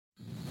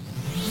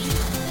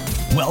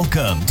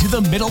Welcome to the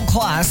Middle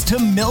Class to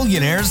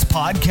Millionaires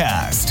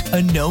podcast,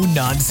 a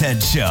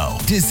no-nonsense show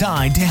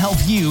designed to help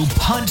you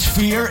punch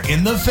fear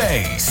in the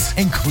face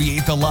and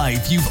create the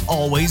life you've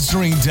always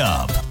dreamed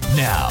of.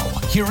 Now,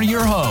 here are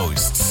your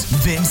hosts,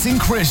 Vince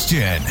and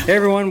Christian. Hey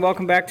everyone,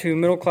 welcome back to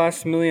Middle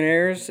Class to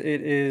Millionaires.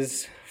 It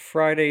is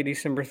Friday,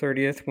 December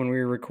 30th when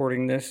we're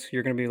recording this.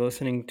 You're going to be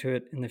listening to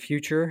it in the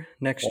future,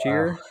 next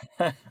year,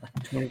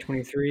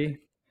 2023.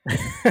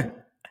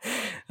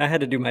 I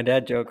had to do my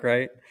dad joke,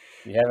 right?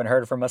 You haven't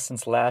heard from us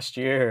since last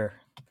year.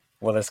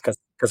 Well, that's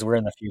because we're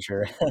in the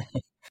future.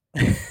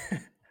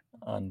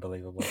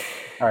 Unbelievable.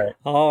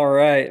 All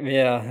right.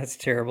 Yeah, that's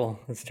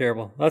terrible.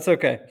 That's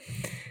okay.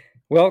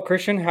 Well,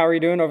 Christian, how are you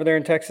doing over there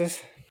in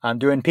Texas? I'm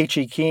doing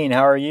peachy keen.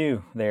 How are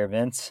you there,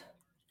 Vince?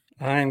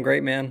 I am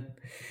great, man.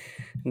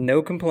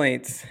 No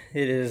complaints.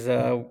 It is,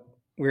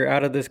 we're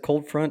out of this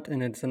cold front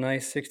and it's a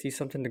nice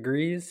 60-something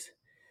degrees.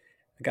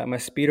 I got my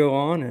Speedo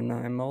on and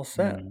I'm all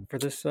set for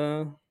this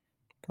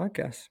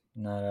podcast.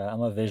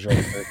 I'm a visual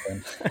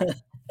person.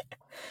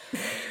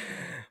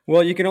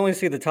 Well, you can only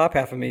see the top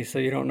half of me, so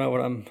you don't know what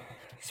I'm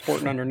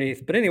sporting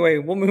underneath. But anyway,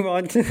 we'll move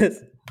on to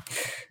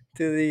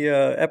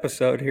the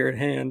episode here at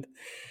hand.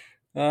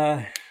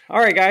 All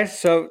right, guys.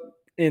 So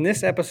in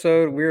this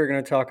episode, we're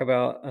going to talk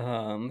about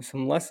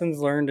some lessons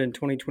learned in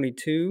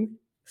 2022,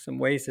 some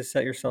ways to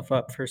set yourself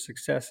up for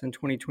success in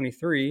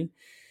 2023.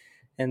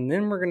 And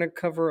then we're going to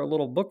cover a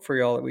little book for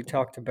y'all that we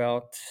talked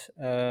about,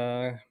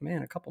 a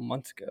couple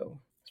months ago.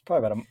 It's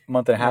probably about a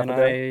month and a half ago.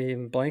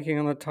 I'm blanking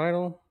on the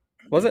title.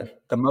 Was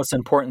it? The Most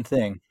Important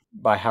Thing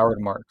by Howard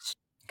Marks.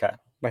 Okay.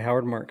 By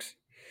Howard Marks.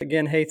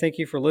 Again, hey, thank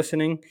you for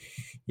listening.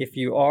 If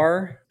you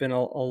are, been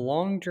a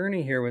long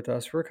journey here with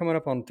us. We're coming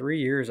up on 3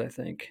 years, I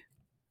think,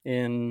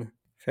 in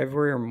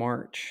February or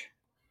March.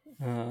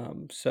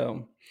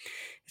 So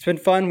it's been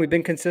fun. We've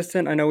been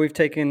consistent. I know we've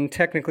taken,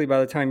 technically by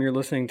the time you're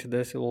listening to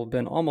this, it will have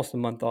been almost a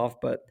month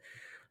off, but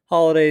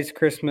holidays,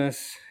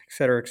 Christmas, et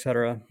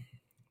cetera,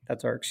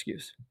 that's our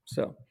excuse.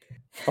 So,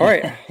 all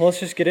right, well, let's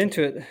just get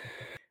into it.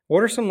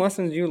 What are some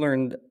lessons you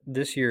learned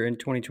this year in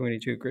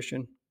 2022,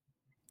 Christian?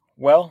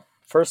 Well,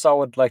 first I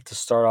would like to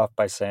start off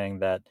by saying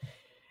that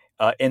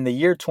in the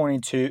year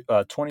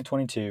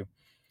 2022,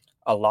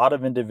 a lot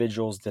of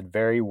individuals did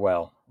very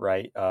well,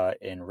 right?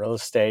 In real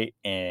estate,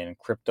 in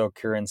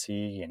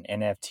cryptocurrency, in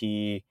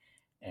NFT,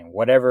 and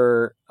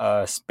whatever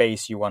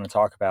space you want to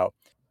talk about.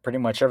 Pretty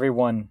much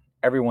everyone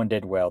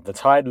did well. The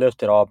tide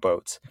lifted all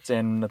boats. It's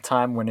in a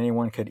time when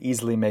anyone could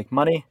easily make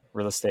money,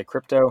 real estate,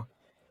 crypto.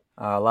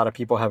 A lot of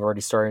people have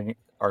already starting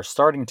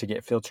to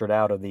get filtered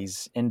out of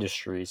these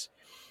industries.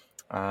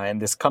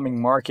 And this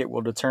coming market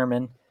will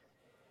determine,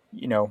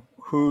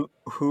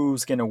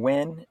 who's going to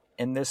win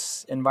in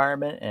this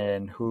environment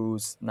and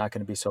who's not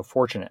going to be so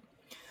fortunate.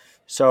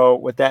 So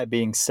with that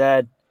being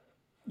said,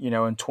 in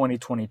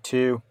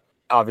 2022,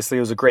 obviously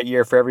it was a great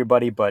year for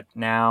everybody, but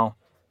now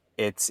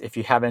it's, if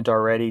you haven't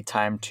already,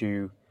 time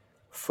to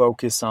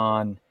focus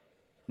on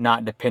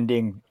not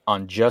depending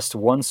on just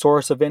one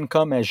source of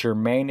income as your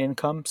main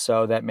income.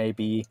 So that may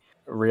be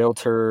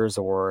realtors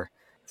or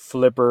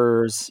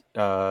flippers,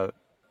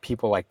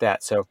 people like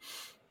that. So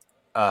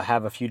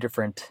have a few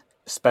different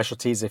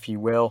specialties, if you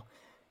will,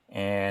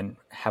 and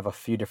have a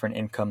few different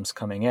incomes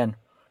coming in.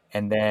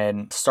 And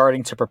then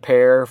starting to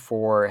prepare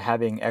for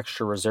having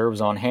extra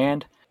reserves on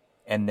hand.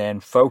 And then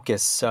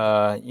focus,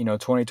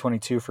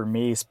 2022 for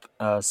me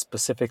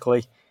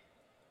specifically,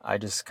 I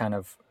just kind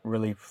of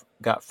really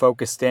got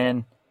focused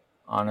in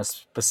on a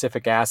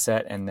specific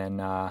asset and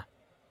then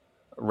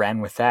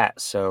ran with that.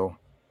 So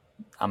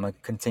I'm going to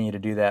continue to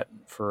do that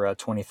for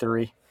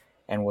 23.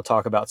 And we'll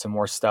talk about some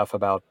more stuff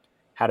about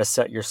how to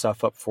set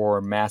yourself up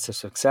for massive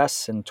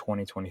success in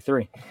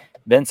 2023.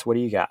 Vince, what do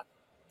you got?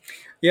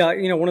 Yeah,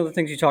 one of the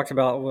things you talked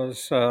about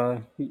was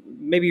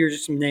maybe you're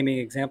just naming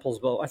examples,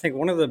 but I think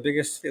one of the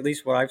biggest, at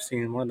least what I've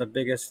seen, one of the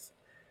biggest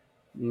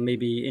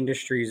maybe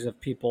industries of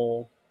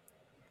people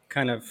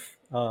kind of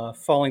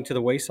falling to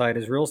the wayside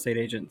is real estate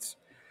agents.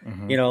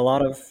 Mm-hmm.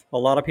 A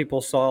lot of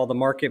people saw the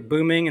market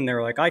booming and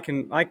they're like,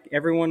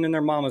 everyone and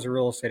their mom is a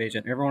real estate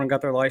agent. Everyone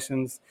got their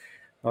license.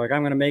 They're like,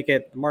 I'm going to make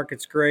it. The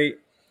market's great.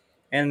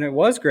 And it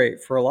was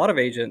great for a lot of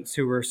agents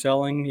who were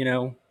selling,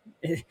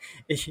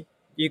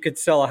 you could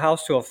sell a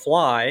house to a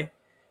fly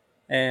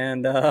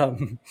and,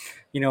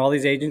 all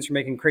these agents are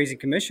making crazy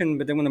commission.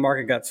 But then when the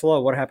market got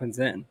slow, what happens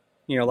then?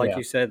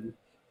 You said,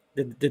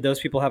 did those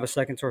people have a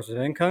second source of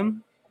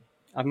income?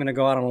 I'm going to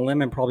go out on a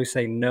limb and probably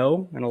say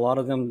no. And a lot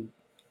of them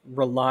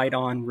relied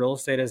on real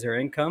estate as their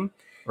income.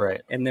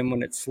 Right. And then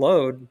when it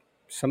slowed,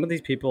 some of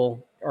these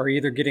people are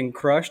either getting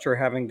crushed or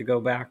having to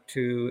go back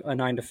to a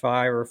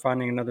 9-to-5 or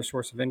finding another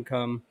source of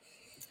income.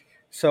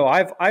 So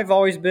I've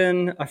always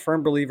been a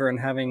firm believer in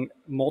having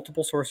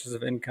multiple sources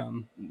of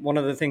income. One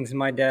of the things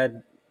my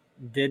dad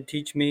did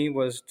teach me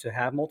was to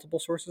have multiple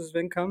sources of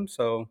income.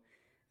 So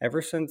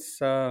ever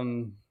since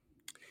I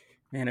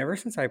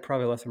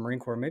probably left the Marine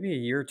Corps, maybe a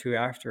year or two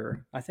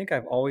after, I think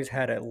I've always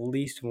had at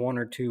least one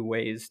or two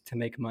ways to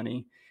make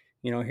money.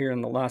 Here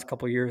in the last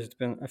couple of years, it's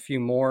been a few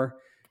more.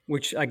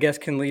 which I guess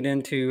can lead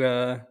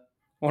into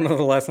one of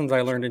the lessons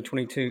I learned in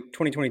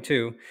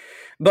 2022.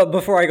 But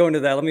before I go into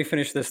that, let me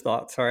finish this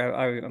thought.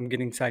 Sorry, I'm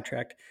getting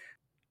sidetracked.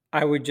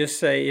 I would just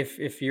say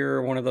if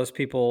you're one of those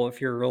people, if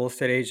you're a real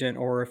estate agent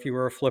or if you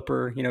were a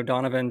flipper,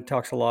 Donovan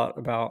talks a lot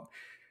about,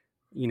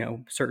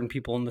 certain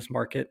people in this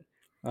market,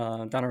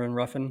 Donovan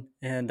Ruffin.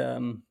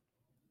 And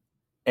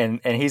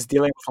he's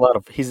dealing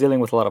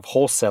with a lot of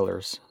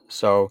wholesalers.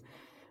 So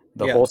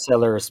the yeah,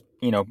 wholesalers,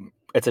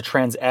 it's a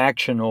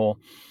transactional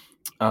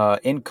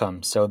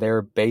income. So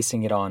they're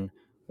basing it on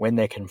when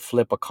they can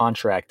flip a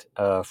contract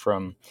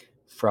from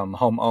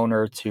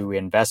homeowner to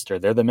investor.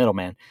 They're the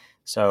middleman.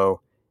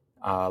 So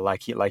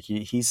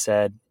he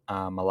said,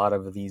 a lot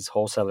of these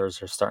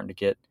wholesalers are starting to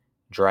get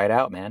dried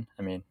out, man.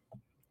 I mean,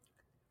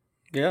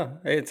 yeah,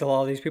 it's a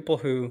lot of these people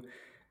who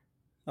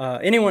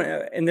anyone,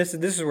 and this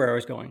is where I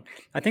was going.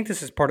 I think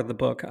this is part of the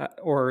book,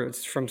 or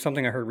it's from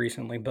something I heard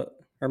recently,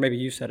 or maybe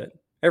you said it.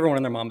 Everyone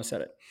and their mama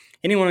said it.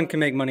 Anyone can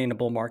make money in a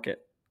bull market,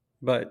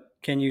 but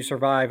can you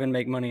survive and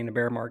make money in a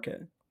bear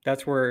market?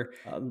 That's where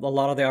a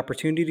lot of the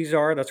opportunities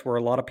are. That's where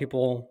a lot of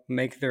people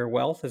make their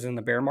wealth, is in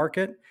the bear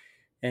market.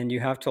 And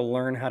you have to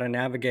learn how to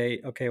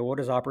navigate, okay, what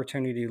does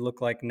opportunity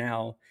look like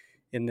now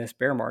in this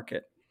bear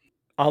market?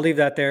 I'll leave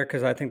that there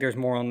because I think there's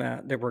more on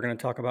that we're going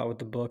to talk about with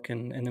the book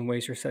and then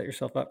ways to set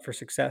yourself up for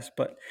success.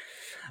 But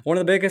one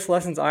of the biggest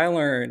lessons I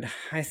learned,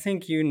 I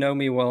think you know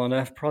me well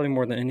enough, probably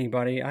more than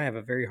anybody, I have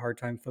a very hard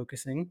time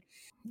focusing.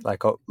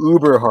 like a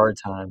uber hard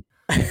time.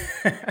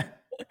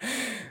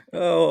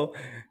 Oh,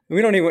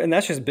 we don't even, and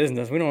that's just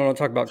business. We don't want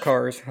to talk about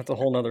cars. That's a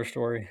whole nother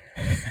story.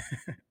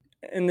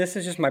 And this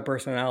is just my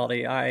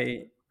personality.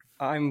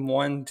 I'm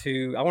one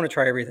to, I want to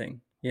try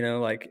everything.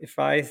 Like if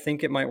I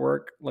think it might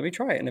work, let me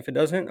try it. And if it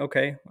doesn't,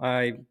 okay,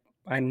 I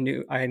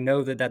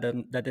know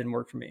that didn't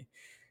work for me.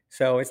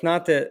 So it's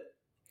not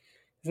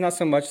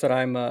so much that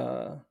I'm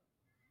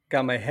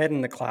got my head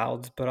in the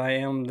clouds, but I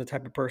am the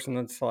type of person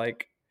that's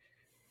like,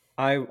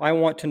 I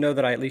want to know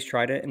that I at least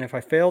tried it. And if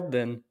I failed,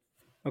 then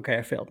okay,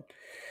 I failed.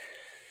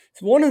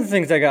 So one of the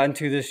things I got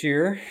into this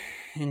year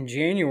in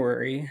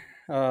January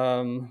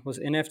was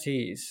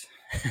NFTs.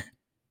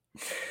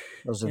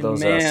 Those are And those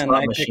man,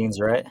 slot machines,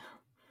 right?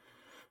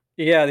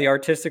 Yeah, the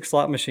artistic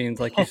slot machines,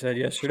 like you said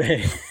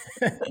yesterday.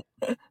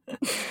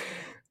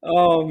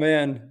 Oh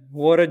man,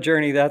 what a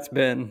journey that's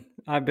been.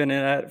 I've been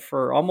in that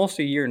for almost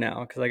a year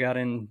now because I got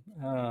in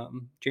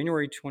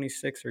January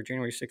 26th or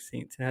January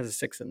 16th. It has a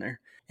 6 in there.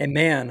 And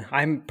man,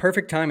 I'm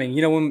perfect timing.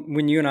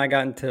 When you and I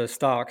got into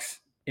stocks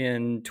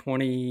in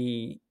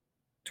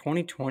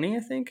 2020, I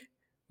think,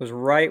 was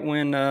right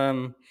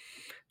when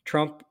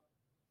Trump,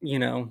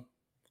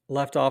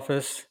 left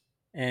office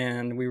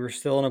and we were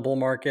still in a bull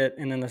market,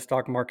 and then the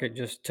stock market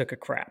just took a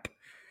crap.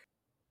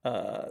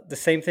 The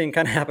same thing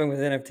kind of happened with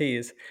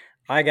NFTs.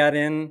 I got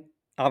in,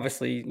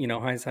 obviously,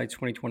 hindsight's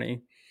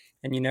 2020,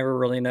 and you never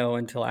really know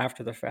until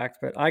after the fact.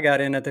 But I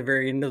got in at the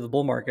very end of the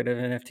bull market of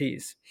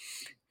NFTs,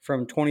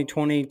 from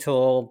 2020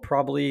 till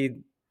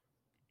probably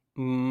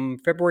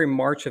February,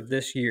 March of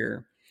this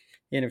year.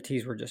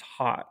 NFTs were just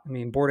hot. I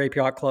mean, Bored Ape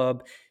Yacht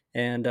Club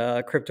and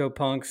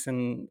CryptoPunks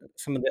and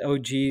some of the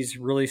OGs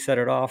really set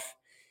it off.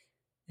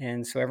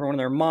 And so everyone and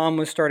their mom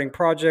was starting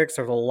projects.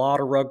 There was a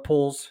lot of rug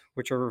pulls,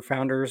 which are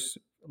founders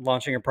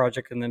launching a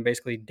project and then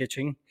basically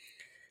ditching.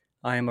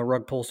 I am a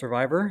rug pull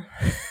survivor.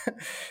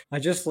 I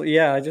just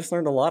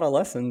learned a lot of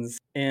lessons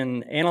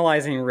in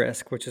analyzing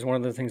risk, which is one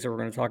of the things that we're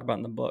going to talk about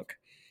in the book,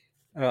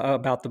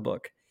 about the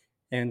book.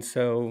 And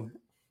so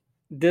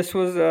this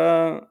was,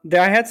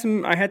 I had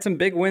some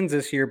big wins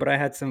this year, but I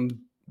had some,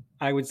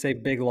 I would say,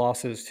 big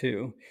losses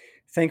too.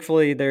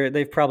 Thankfully,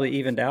 they've probably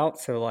evened out.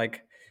 So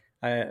like,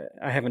 I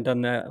haven't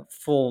done that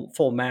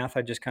full math.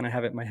 I just kind of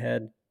have it in my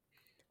head.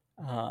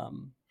 I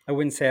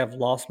wouldn't say I've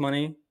lost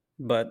money,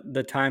 but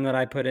the time that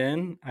I put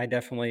in, I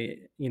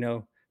definitely,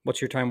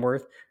 what's your time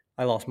worth?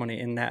 I lost money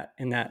in that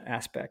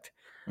aspect.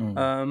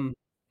 Mm.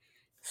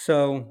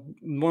 So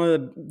one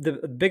of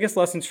the biggest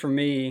lessons for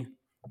me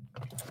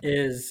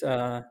is,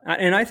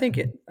 and I think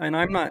and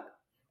I'm not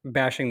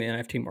bashing the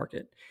NFT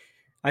market.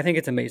 I think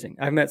it's amazing.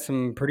 I've met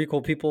some pretty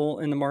cool people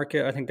in the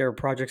market. I think there are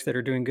projects that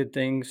are doing good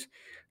things.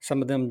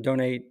 Some of them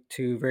donate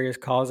to various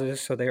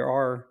causes, so there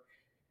are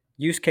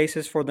use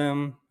cases for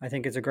them. I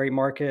think it's a great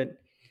market.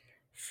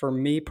 For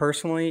me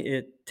personally,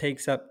 it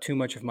takes up too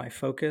much of my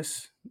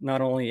focus,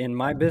 not only in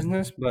my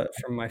business, but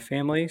from my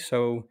family.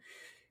 So,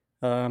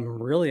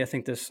 really, I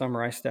think this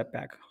summer I stepped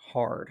back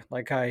hard.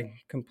 Like I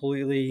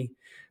completely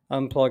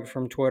unplugged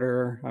from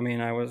Twitter. I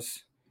mean, I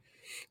was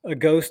a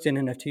ghost in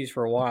NFTs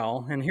for a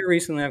while, and here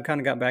recently I've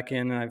kind of got back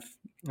in, and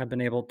I've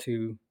been able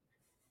to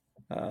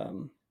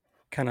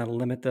kind of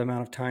limit the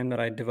amount of time that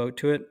I devote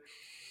to it.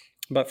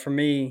 But for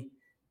me,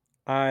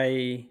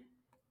 and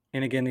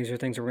again, these are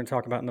things that we're going to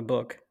talk about in the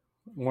book.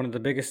 One of the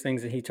biggest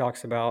things that he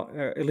talks about,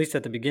 at least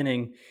at the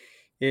beginning,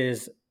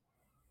 is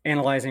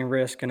analyzing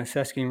risk and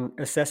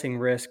assessing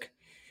risk.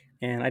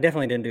 And I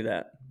definitely didn't do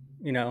that.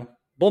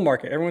 Bull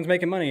market, everyone's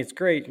making money. It's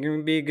great. You're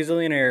going to be a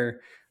gazillionaire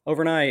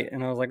overnight.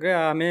 And I was like,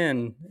 yeah, I'm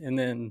in. And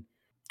then,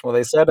 Well,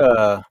 they said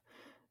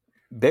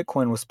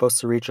Bitcoin was supposed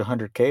to reach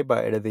 100K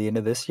by the end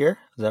of this year.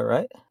 Is that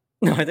right?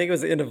 No, I think it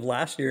was the end of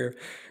last year.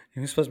 It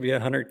was supposed to be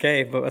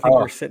 100K, but I think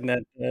Oh, we're sitting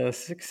at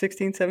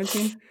 16,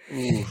 17.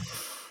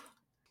 oof.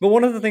 But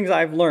one of the things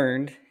I've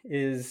learned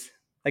is,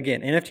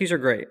 again, NFTs are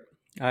great.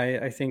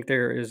 I think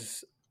there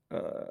is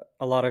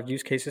a lot of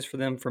use cases for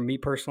them. For me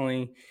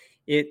personally,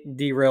 it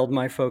derailed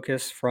my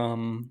focus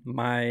from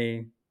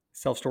my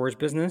self-storage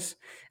business.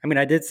 I mean,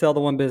 I did sell the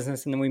one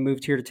business and then we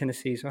moved here to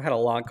Tennessee, so I had a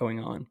lot going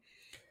on.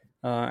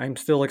 I'm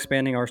still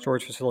expanding our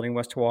storage facility in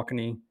West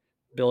Tawakoni.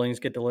 Buildings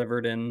get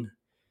delivered in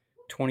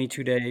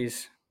 22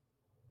 days.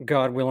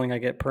 God willing, I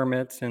get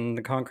permits and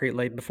the concrete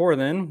laid before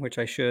then, which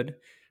I should,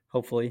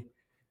 hopefully.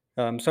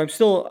 So I'm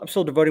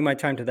still devoting my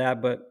time to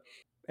that,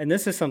 and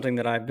this is something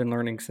that I've been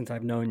learning since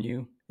I've known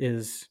you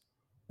is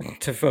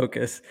to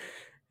focus.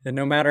 And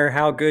no matter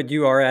how good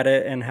you are at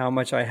it and how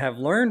much I have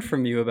learned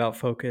from you about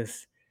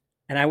focus,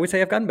 and I would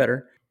say I've gotten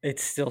better,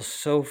 it's still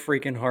so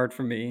freaking hard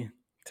for me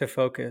to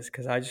focus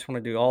because I just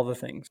want to do all the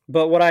things.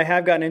 But what I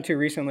have gotten into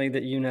recently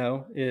that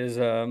is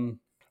a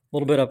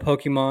little bit of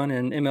Pokemon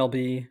and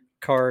MLB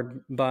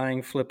card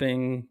buying,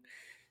 flipping,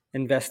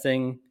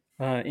 investing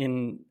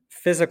in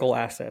physical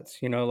assets.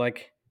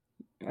 Like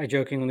I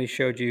jokingly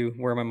showed you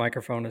where my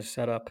microphone is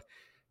set up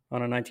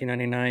on a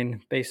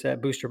 1999 base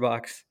set booster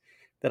box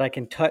that I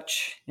can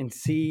touch and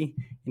see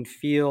and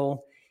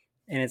feel,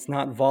 and it's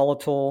not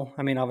volatile.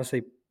 I mean,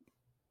 obviously,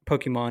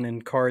 Pokemon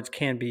and cards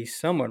can be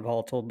somewhat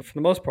volatile, but for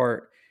the most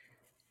part,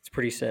 it's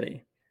pretty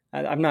steady.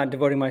 I'm not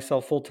devoting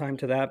myself full time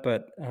to that,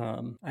 but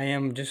I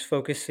am just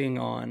focusing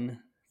on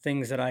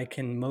things that I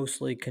can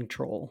mostly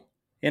control.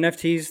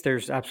 NFTs,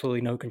 there's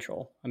absolutely no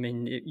control. I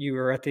mean, you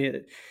are at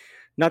the,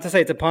 not to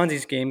say it's a Ponzi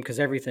scheme, because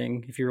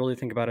everything, if you really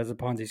think about it, is a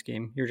Ponzi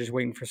scheme. You're just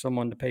waiting for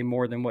someone to pay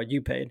more than what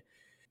you paid.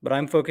 But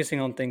I'm focusing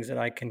on things that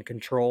I can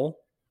control.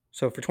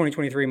 So for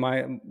 2023,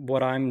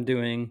 what I'm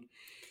doing,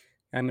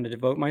 I'm going to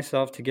devote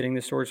myself to getting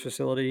the storage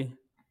facility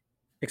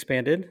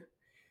expanded,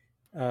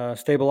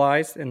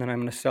 stabilized, and then I'm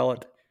going to sell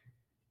it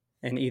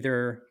and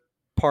either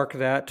park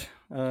that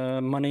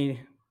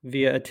money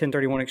via a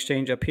 1031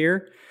 exchange up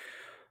here,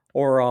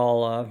 or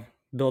I'll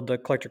build the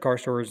collector car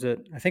stores that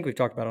I think we've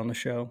talked about on the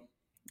show.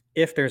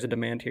 If there's a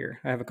demand here,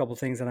 I have a couple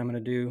things that I'm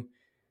going to do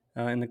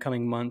in the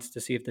coming months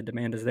to see if the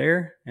demand is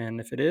there, and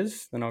if it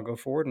is, then I'll go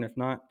forward, and if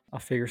not, I'll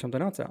figure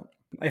something else out.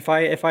 If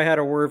I had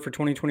a word for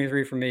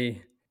 2023 for me,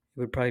 it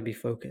would probably be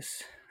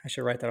focus. I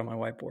should write that on my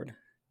whiteboard.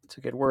 It's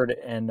a good word,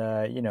 and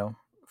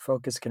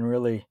focus can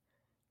really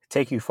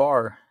take you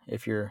far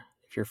if you're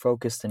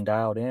focused and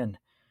dialed in.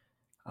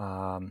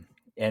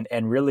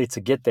 And really to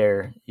get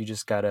there, you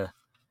just gotta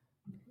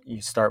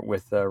start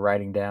with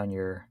writing down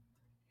your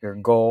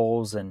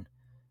goals, and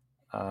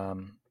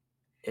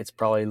it's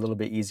probably a little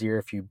bit easier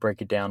if you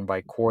break it down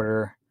by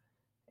quarter,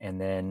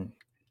 and then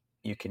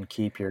you can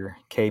keep your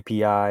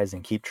KPIs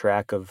and keep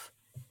track of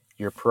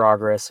your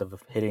progress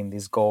of hitting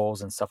these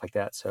goals and stuff like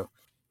that. So,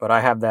 but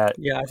I have that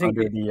I think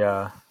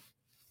under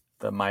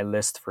the my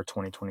list for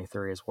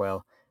 2023 as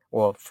well.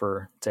 Well,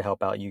 to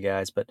help out you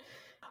guys. But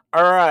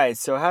all right,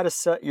 so how to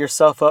set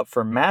yourself up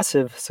for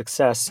massive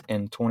success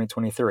in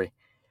 2023.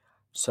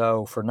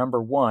 So for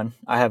number one,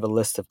 I have a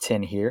list of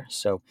 10 here.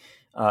 So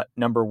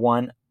number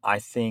one, I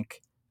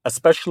think,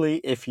 especially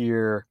if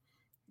you're,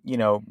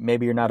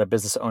 maybe you're not a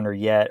business owner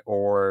yet,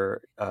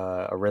 or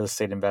a real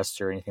estate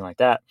investor or anything like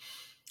that,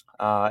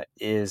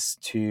 is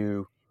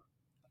to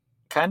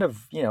kind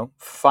of,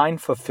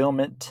 find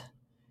fulfillment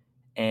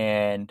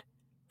and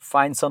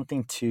find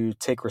something to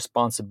take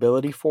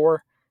responsibility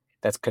for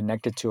that's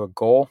connected to a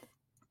goal.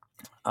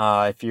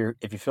 If you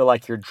feel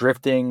like you're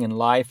drifting in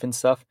life and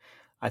stuff,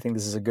 I think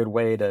this is a good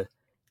way to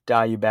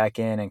dial you back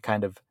in and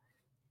kind of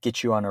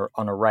get you on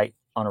a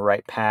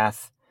right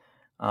path.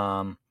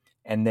 And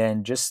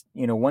then just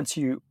once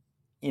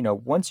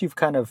you've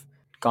kind of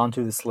gone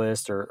through this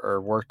list,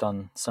 or worked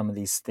on some of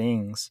these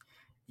things,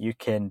 you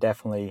can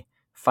definitely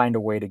find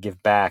a way to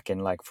give back.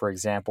 And like, for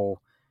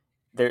example,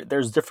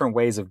 there's different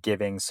ways of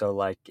giving. So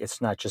like,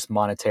 it's not just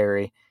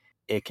monetary.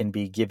 It can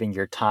be giving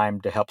your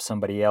time to help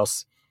somebody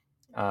else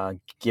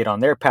get on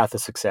their path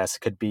of success.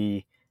 It could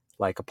be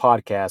like a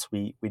podcast.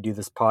 We do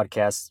this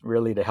podcast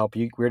really to help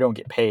you. We don't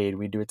get paid.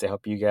 We do it to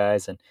help you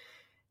guys,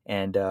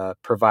 and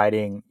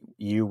providing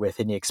you with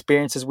any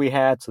experiences we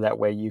had, so that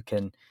way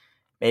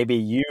maybe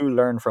you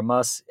learn from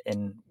us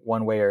in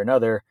one way or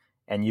another,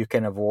 and you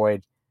can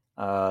avoid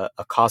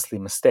a costly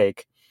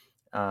mistake.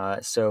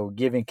 So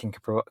giving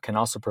can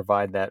also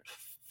provide that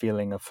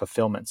feeling of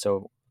fulfillment.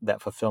 So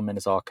that fulfillment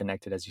is all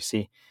connected, as you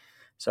see.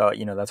 So,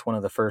 that's one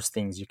of the first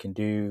things you can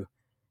do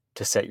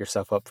to set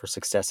yourself up for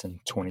success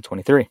in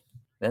 2023.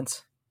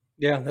 Vince?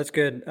 Yeah, that's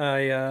good.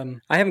 I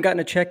haven't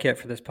gotten a check yet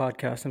for this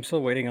podcast. I'm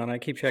still waiting on it. I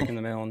keep checking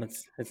the mail and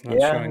it's not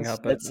showing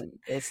up. But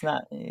it's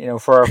not,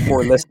 for our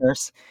 4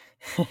 listeners.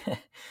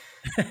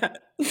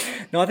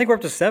 No, I think we're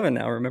up to 7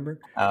 now. Remember?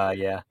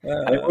 Yeah.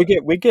 I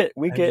mean, we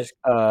get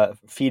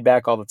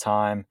feedback all the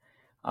time.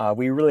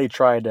 We really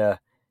try to,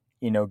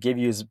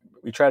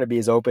 we try to be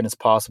as open as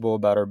possible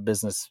about our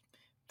business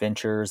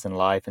ventures and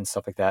life and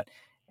stuff like that.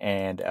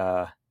 and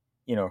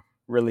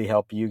really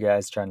help you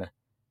guys trying to,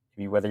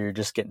 whether you're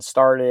just getting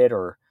started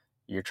or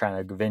you're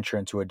trying to venture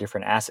into a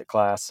different asset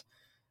class.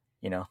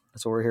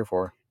 That's what we're here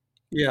for.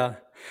 Yeah.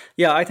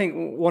 Yeah. I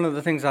think one of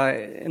the things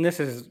and this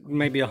is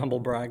maybe a humble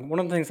brag, one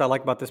of the things I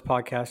like about this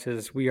podcast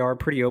is we are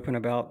pretty open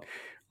about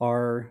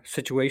our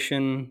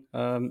situation,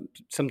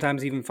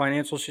 sometimes even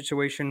financial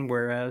situation,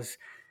 whereas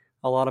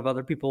a lot of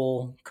other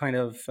people kind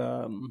of,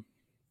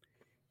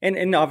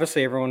 and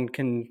obviously everyone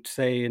can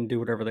say and do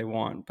whatever they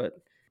want. But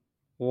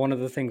one of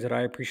the things that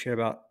I appreciate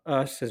about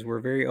us is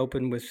we're very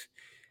open with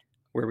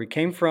where we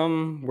came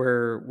from,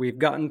 where we've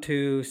gotten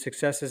to,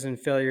 successes and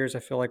failures. I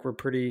feel like we're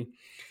pretty,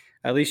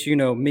 at least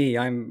me.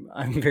 I'm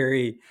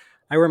very,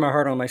 I wear my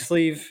heart on my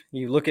sleeve.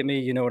 You look at me,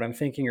 you know what I'm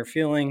thinking or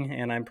feeling,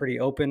 and I'm pretty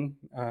open.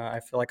 I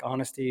feel like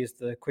honesty is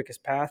the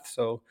quickest path.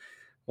 So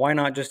why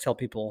not just tell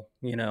people?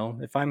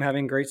 If I'm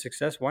having great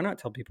success, why not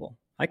tell people?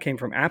 I came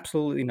from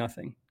absolutely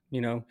nothing.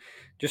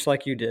 Just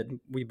like you did.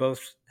 We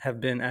both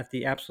have been at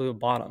the absolute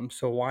bottom.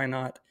 So why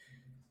not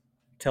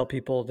tell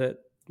people that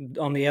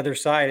on the other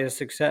side is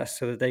success,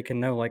 so that they can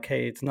know, like,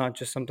 hey, it's not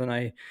just something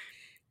I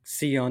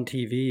see on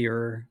TV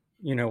or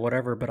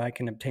whatever, but I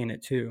can obtain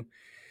it too.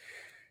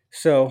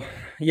 So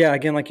yeah,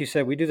 again, like you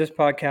said, we do this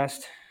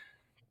podcast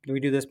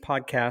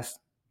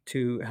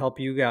to help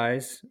you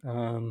guys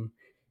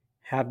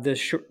have this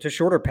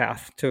shorter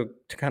path to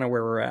kind of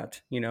where we're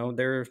at.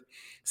 There are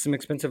some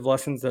expensive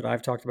lessons that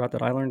I've talked about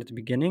that I learned at the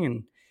beginning,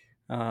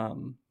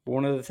 and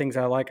one of the things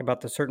I like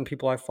about the certain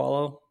people I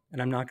follow,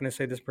 and I'm not going to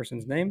say this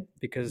person's name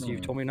because you've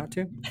told me not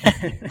to,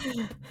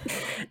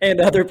 and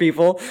other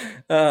people,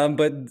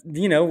 but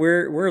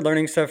we're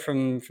learning stuff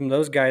from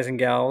those guys and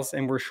gals,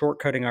 and we're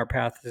shortcutting our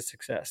path to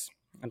success.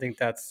 I think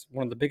that's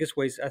one of the biggest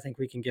ways I think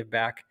we can give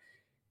back,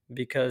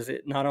 because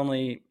it not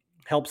only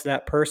helps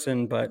that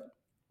person, but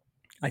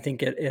I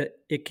think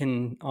it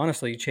can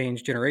honestly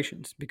change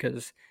generations,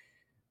 because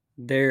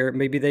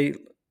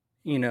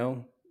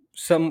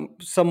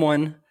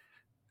someone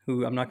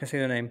who, I'm not going to say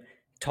their name,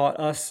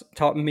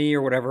 taught me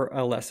or whatever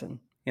a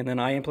lesson, and then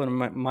I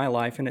implement my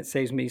life, and it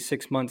saves me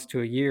 6 months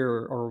to a year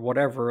or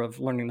whatever of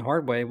learning the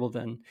hard way. Well,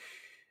 then,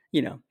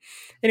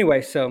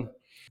 anyway. So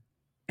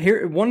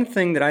here, one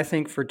thing that I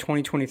think for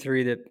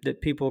 2023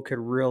 that people could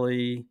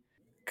really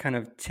kind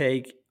of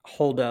take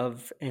hold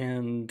of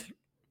and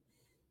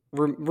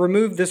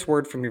remove this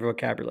word from your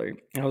vocabulary.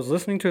 I was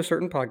listening to a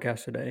certain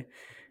podcast today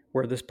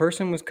where this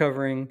person was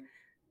covering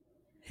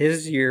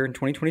his year in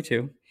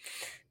 2022.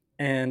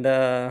 And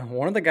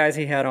one of the guys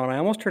he had on, I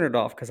almost turned it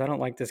off because I don't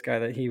like this guy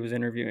that he was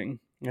interviewing.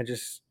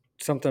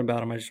 Something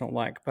about him I just don't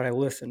like, but I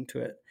listened to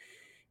it.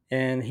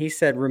 And he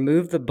said,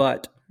 remove the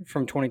but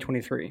from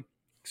 2023.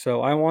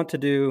 So I want to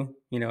do,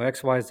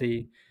 X, Y,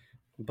 Z,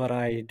 but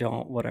I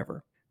don't,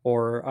 whatever.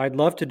 Or I'd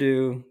love to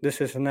do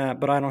this, and that,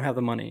 but I don't have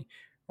the money,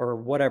 or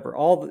whatever.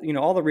 All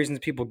the reasons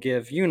people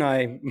give. You and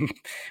I,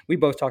 we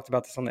both talked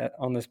about this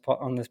on this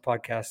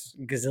podcast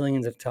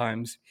gazillions of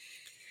times.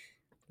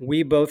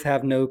 We both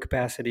have no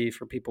capacity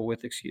for people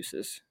with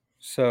excuses.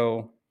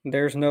 So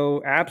there's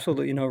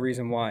absolutely no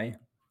reason why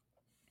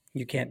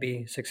you can't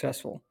be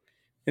successful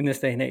in this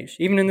day and age,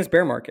 even in this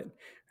bear market.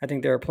 I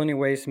think there are plenty of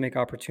ways to make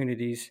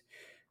opportunities.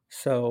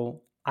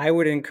 So I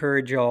would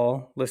encourage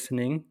y'all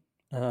listening,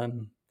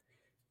 don't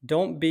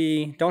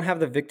have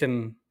the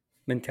victim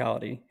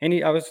mentality.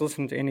 I was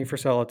listening to Andy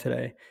Frisella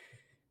today,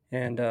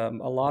 and a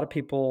lot of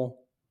people,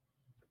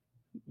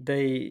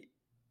 they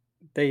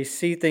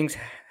see things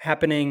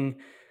happening.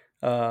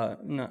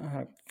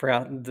 I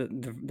forgot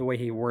the way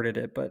he worded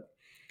it, but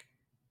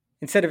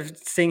instead of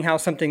seeing how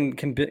something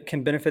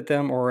can benefit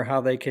them or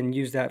how they can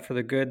use that for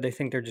the good, they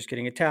think they're just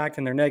getting attacked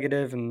and they're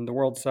negative and the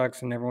world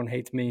sucks and everyone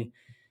hates me.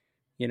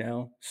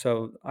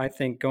 So I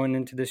think going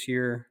into this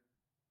year,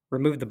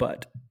 remove the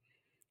but.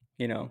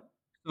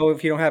 So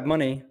if you don't have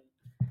money,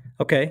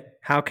 okay,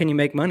 how can you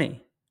make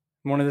money?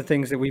 One of the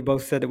things that we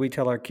both said that we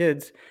tell our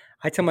kids,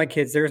 I tell my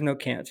kids, there's no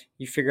can't.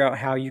 You figure out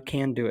how you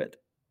can do it.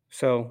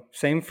 So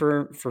same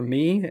for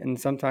me, and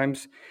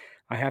sometimes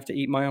I have to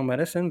eat my own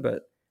medicine,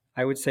 but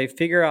I would say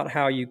figure out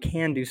how you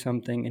can do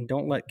something, and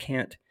don't let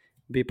can't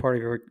be part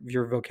of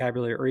your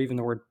vocabulary or even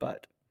the word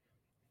but.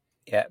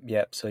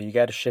 Yep. So you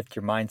got to shift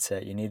your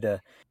mindset. You need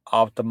to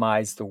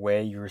optimize the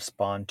way you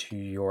respond to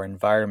your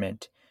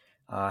environment.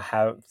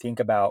 Think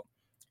about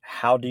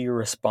how do you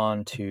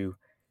respond to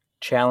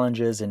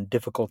challenges and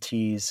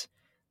difficulties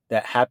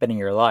that happen in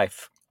your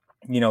life.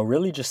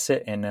 Really just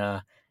sit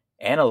and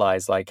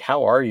analyze, like,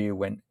 how are you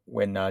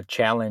when a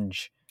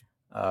challenge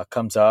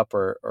comes up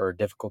or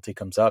difficulty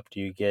comes up? Do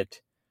you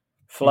get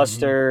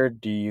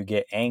flustered? Do you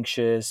get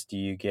anxious? Do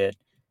you get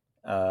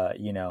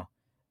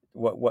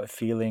what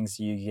feelings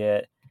you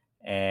get,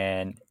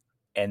 and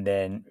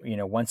then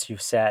once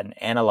you've sat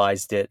and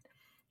analyzed it,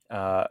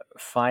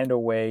 find a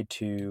way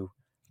to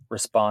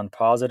respond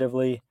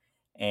positively,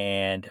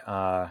 and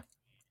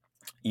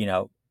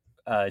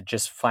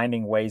just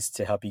finding ways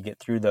to help you get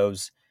through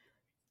those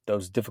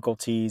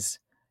difficulties,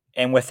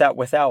 and without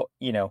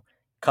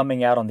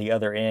coming out on the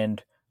other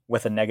end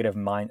with a negative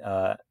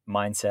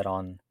mindset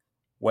on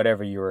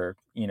whatever you're,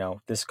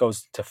 this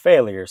goes to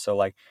failure. So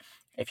like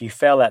if you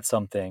fail at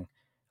something,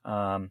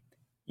 um,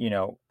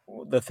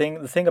 the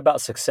thing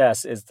about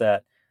success is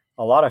that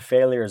a lot of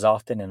failure is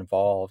often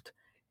involved,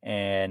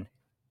 and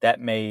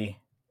that may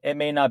it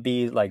may not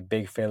be like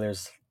big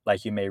failures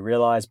like you may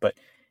realize, but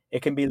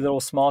it can be little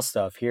small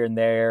stuff here and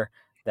there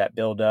that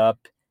build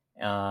up,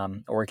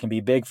 or it can be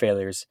big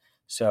failures.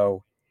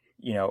 So,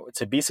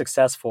 to be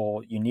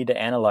successful, you need to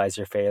analyze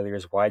your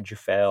failures. Why did you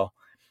fail?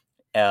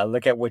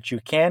 Look at what you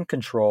can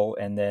control,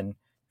 and then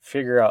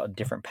figure out a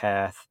different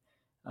path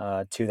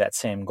to that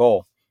same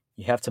goal.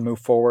 You have to move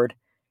forward,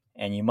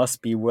 and you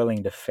must be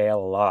willing to fail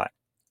a lot.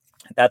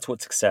 That's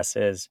what success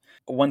is.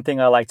 One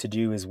thing I like to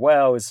do as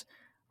well is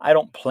I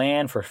don't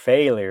plan for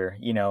failure.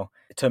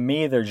 To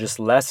me, they're just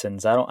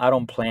lessons. I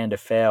don't plan to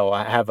fail.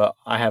 I have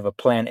a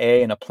plan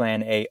A and a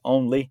plan A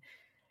only.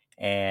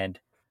 And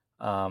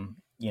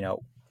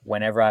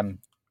whenever I'm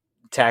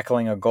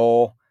tackling a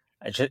goal,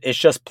 it's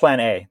just plan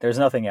A. There's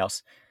nothing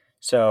else.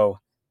 So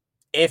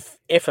if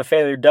a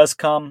failure does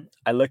come,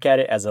 I look at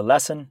it as a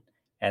lesson,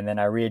 and then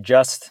I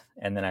readjust,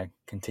 and then I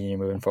continue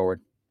moving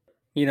forward.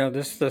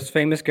 This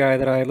famous guy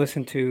that I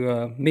listen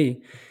to,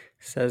 me,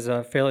 says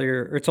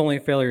failure. It's only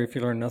a failure if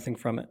you learn nothing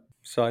from it.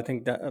 So I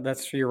think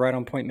that's you're right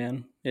on point,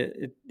 man.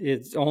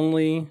 It's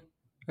only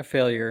a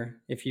failure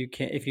if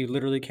you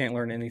literally can't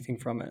learn anything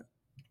from it.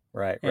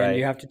 Right, And right.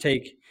 you have to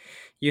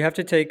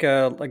take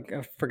like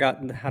I've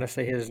forgotten how to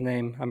say his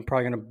name. I'm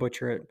probably gonna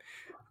butcher it.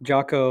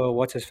 Jocko,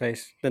 what's his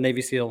face, the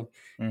Navy SEAL.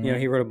 Hmm.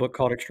 He wrote a book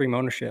called Extreme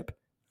Ownership.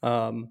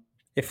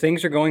 If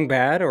things are going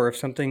bad, or if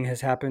something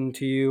has happened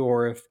to you,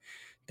 or if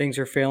things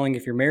are failing,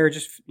 if your marriage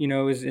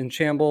is in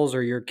shambles,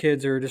 or your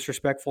kids are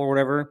disrespectful or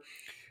whatever,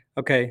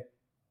 okay,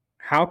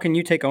 how can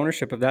you take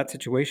ownership of that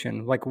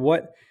situation? Like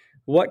what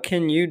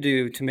can you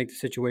do to make the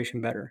situation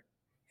better?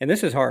 And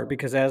this is hard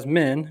because as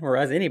men, or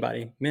as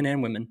anybody, men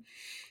and women,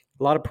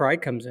 a lot of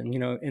pride comes in,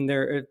 and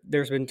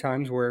there's been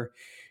times where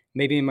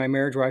maybe in my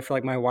marriage where I feel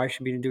like my wife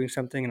should be doing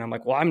something, and I'm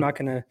like, well, I'm not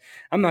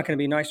gonna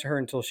be nice to her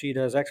until she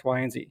does X, Y,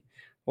 and Z.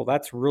 Well,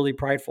 that's really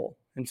prideful.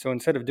 And so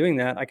instead of doing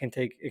that, I can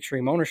take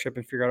extreme ownership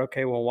and figure out,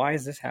 okay, well, why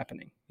is this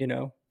happening?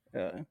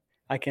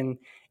 I can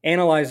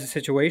analyze the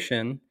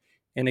situation,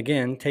 and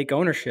again, take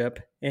ownership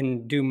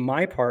and do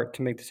my part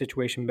to make the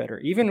situation better,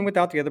 even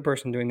without the other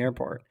person doing their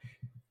part.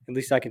 At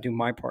least I can do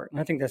my part.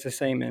 And I think that's the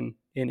same in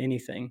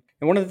anything.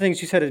 And one of the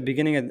things you said at the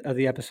beginning of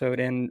the episode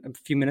and a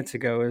few minutes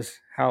ago is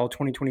how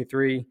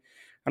 2023, I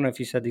don't know if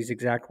you said these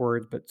exact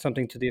words, but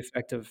something to the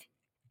effect of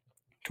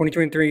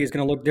 2023 is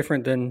going to look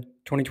different than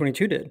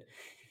 2022 did.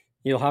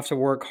 You'll have to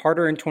work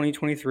harder in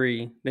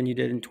 2023 than you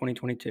did in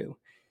 2022.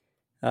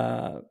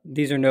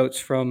 These are notes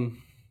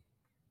from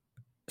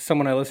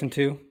someone I listened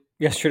to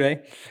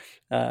yesterday.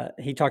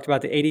 He talked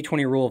about the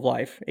 80-20 rule of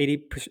life.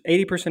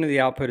 80% of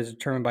the output is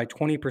determined by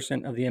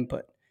 20% of the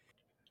input.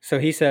 So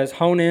he says,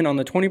 hone in on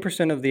the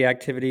 20% of the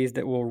activities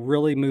that will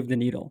really move the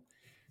needle.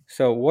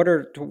 So what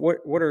are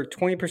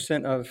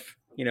 20% of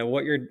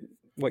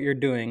what you're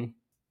doing?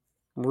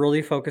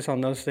 Really focus on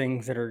those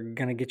things that are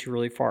going to get you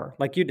really far,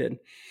 like you did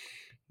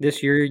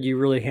this year. You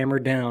really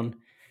hammered down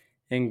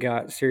and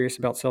got serious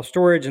about self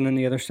storage, and then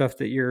the other stuff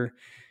that you're,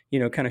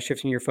 kind of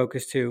shifting your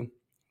focus to.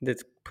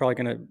 That's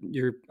probably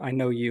I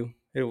know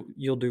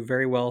you'll do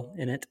very well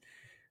in it,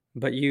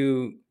 but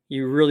you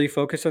really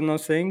focus on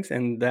those things,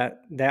 and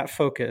that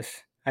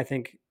focus, I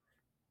think,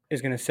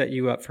 is going to set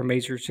you up for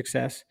major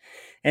success.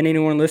 And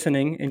anyone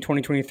listening in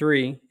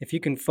 2023, if you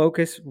can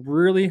focus,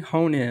 really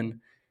hone in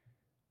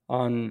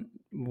on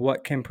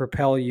what can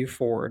propel you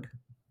forward,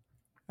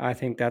 I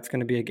think that's going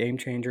to be a game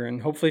changer.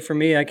 And hopefully for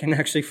me, I can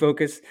actually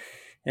focus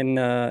and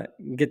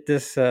get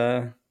this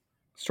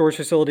storage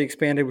facility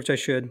expanded, which I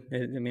should.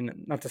 I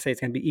mean, not to say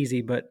it's going to be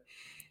easy, but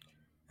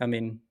I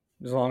mean,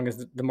 as long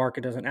as the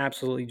market doesn't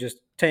absolutely just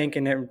tank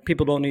and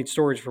people don't need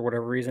storage for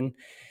whatever reason,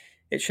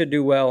 it should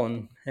do well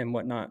and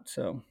whatnot.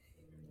 So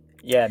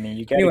Yeah, I mean,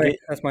 you got to anyway, get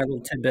that's my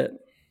little tidbit.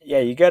 yeah,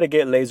 you got to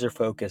get laser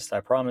focused.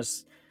 I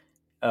promise,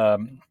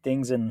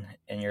 things in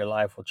your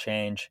life will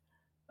change,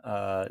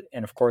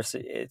 and of course,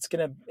 it's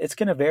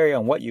gonna vary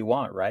on what you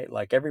want, right?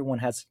 Like everyone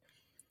has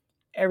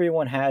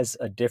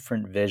a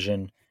different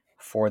vision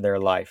for their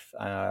life.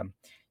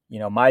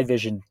 My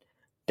vision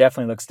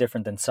definitely looks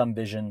different than some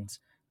visions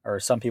or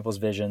some people's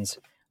visions,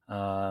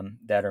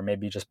 that are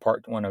maybe just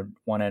want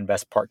to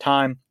invest part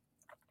time,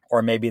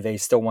 or maybe they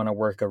still want to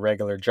work a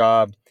regular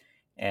job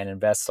and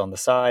invest on the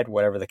side,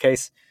 whatever the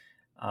case.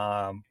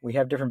 We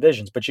have different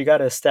visions, but you got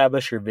to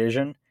establish your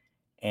vision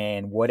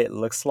and what it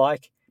looks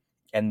like.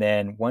 And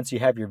then once you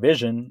have your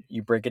vision,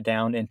 you break it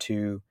down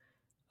into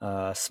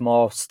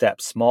small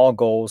steps, small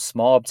goals,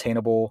 small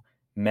obtainable,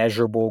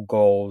 measurable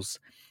goals,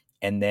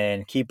 and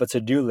then keep a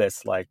to-do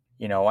list. Like,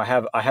 I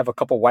have a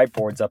couple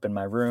whiteboards up in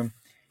my room,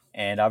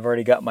 and I've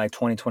already got my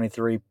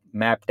 2023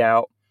 mapped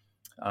out.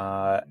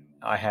 I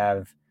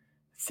have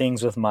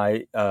things with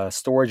my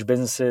storage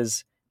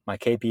businesses, my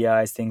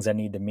KPIs, things I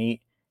need to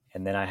meet,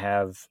 and then I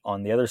have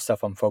on the other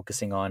stuff I'm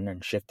focusing on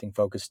and shifting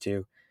focus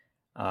to,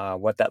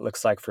 what that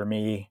looks like for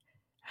me,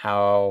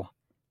 how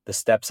the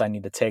steps I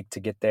need to take to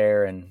get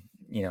there. And,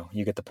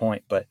 you get the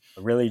point. But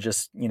really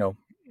just,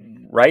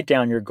 write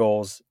down your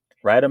goals,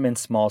 write them in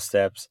small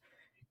steps,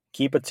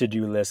 keep a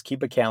to-do list,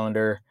 keep a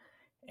calendar,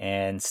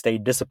 and stay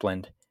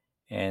disciplined.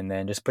 And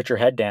then just put your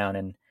head down,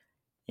 and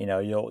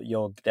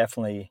you'll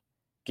definitely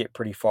get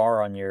pretty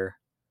far on your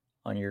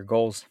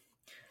goals.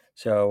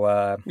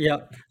 So Yeah,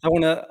 I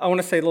want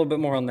to say a little bit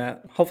more on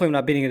that. Hopefully, I'm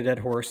not beating a dead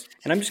horse.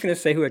 And I'm just going to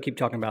say who I keep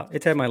talking about.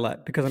 It's Ed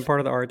Milet, because I'm part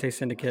of the Arte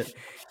Syndicate.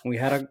 And we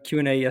had a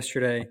Q&A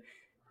yesterday,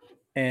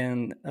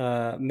 and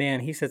man,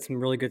 he said some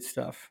really good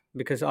stuff,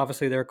 because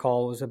obviously their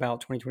call was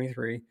about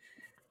 2023.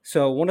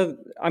 So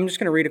I'm just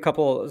going to read a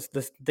couple of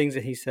the things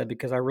that he said,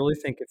 because I really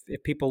think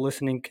if people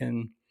listening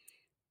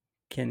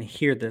can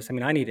hear this, I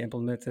mean, I need to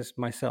implement this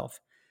myself.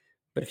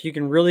 But if you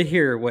can really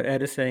hear what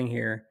Ed is saying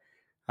here,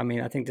 I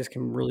mean, I think this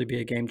can really be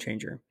a game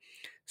changer.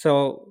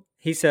 So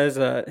he says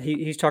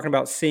he's talking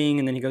about seeing,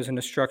 and then he goes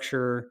into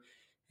structure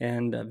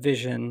and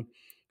vision.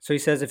 So he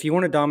says, if you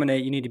want to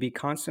dominate, you need to be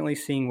constantly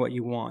seeing what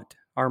you want.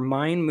 Our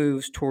mind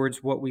moves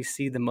towards what we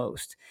see the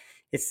most.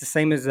 It's the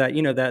same as that,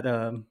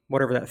 that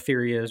whatever that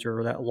theory is,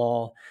 or that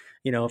law.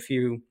 If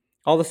you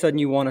all of a sudden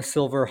you want a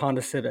silver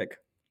Honda Civic,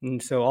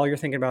 and so all you're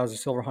thinking about is a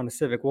silver Honda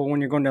Civic. Well, when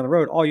you're going down the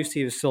road, all you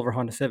see is silver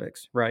Honda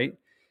Civics, right?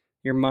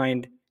 Your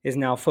mind is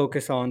now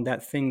focused on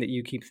that thing that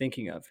you keep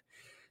thinking of.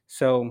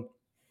 So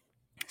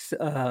it's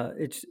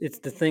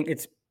the thing.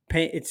 It's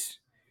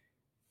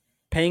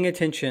paying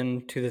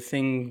attention to the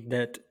thing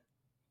that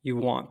you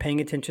want. Paying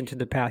attention to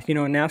the path. In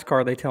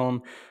NASCAR, they tell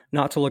them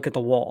not to look at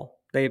the wall.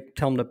 They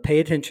tell them to pay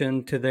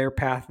attention to their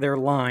path, their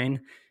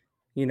line.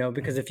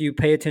 Because if you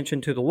pay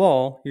attention to the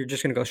wall, you're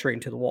just going to go straight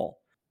into the wall.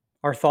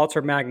 Our thoughts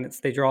are magnets.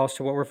 They draw us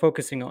to what we're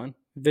focusing on.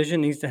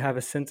 Vision needs to have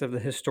a sense of the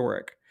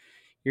historic.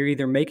 You're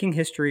either making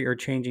history or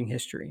changing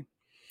history.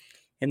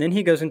 And then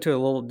he goes into a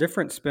little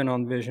different spin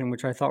on vision,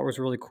 which I thought was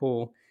really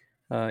cool.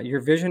 Your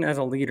vision as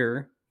a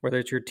leader, whether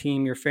it's your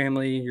team, your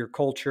family, your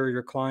culture,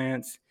 your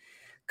clients,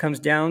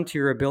 comes down to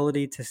your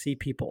ability to see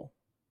people.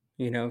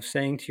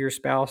 Saying to your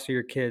spouse or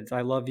your kids,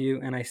 I love you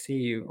and I see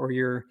you.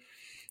 Or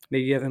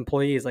maybe you have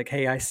employees like,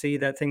 hey, I see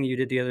that thing you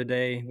did the other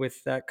day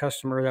with that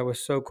customer. That was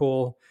so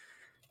cool.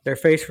 Their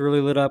face really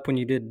lit up when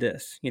you did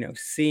this,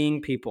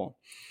 seeing people.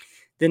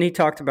 Then he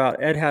talked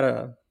about, Ed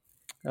had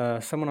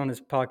someone on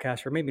his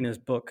podcast, or maybe in his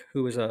book,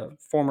 who was a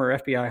former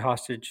FBI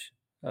hostage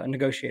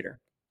negotiator.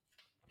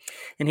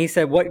 And he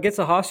said, what gets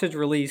a hostage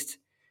released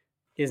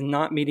is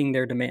not meeting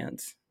their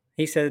demands.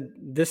 He said,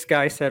 this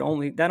guy said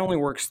that only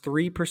works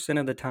 3%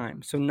 of the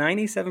time. So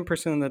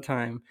 97% of the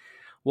time,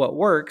 what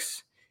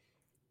works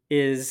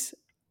is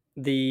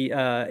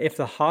if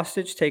the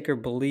hostage taker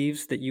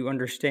believes that you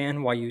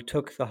understand why you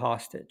took the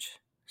hostage.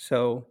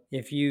 So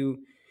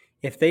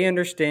if they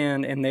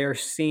understand and they are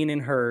seen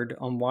and heard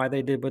on why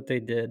they did what they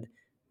did,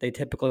 they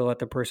typically let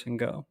the person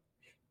go.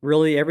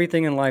 Really,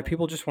 everything in life,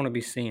 people just want to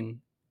be seen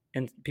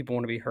and people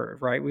want to be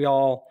heard, right? We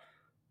all,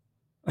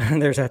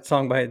 there's that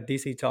song by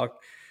DC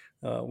Talk,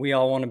 we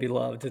all want to be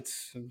loved.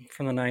 It's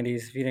from the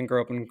 90s. If you didn't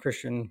grow up in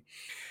Christian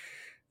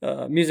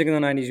music in the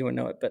 90s, you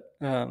wouldn't know it. But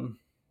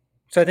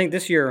so I think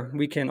this year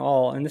we can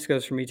all, and this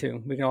goes for me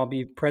too, we can all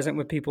be present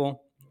with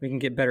people. We can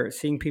get better at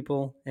seeing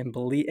people and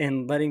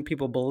letting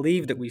people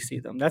believe that we see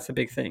them. That's a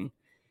big thing.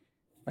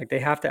 Like, they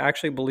have to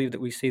actually believe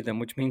that we see them,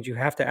 which means you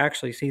have to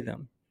actually see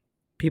them.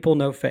 People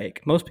know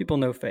fake. Most people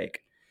know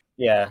fake.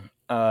 Yeah.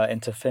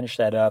 And to finish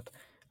that up,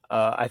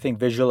 I think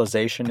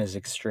visualization is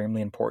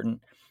extremely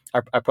important.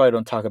 I probably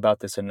don't talk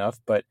about this enough,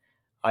 but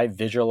I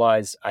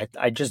visualize,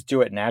 I just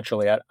do it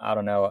naturally. I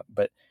don't know,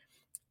 but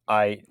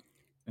I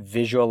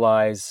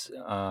visualize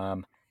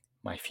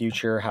my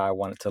future, how I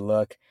want it to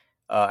look.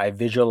 I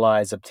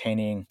visualize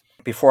obtaining,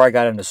 before I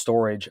got into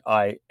storage,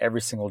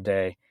 every single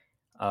day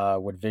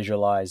would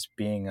visualize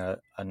being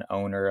an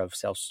owner of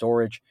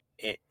self-storage.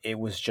 It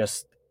was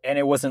just, and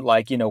it wasn't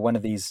like, one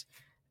of these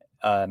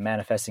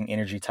manifesting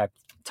energy type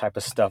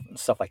of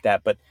stuff like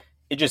that, but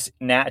it just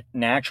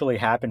naturally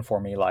happened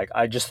for me. Like,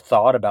 I just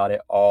thought about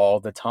it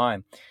all the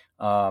time.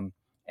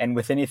 And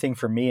with anything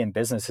for me in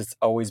business, it's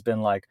always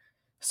been like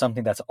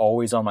something that's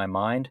always on my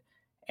mind.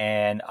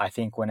 And I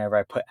think whenever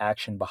I put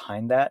action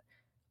behind that,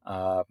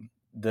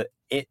 the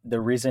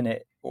reason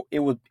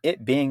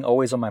it being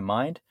always on my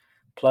mind,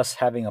 plus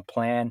having a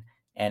plan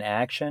and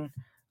action,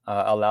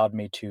 allowed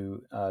me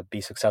to be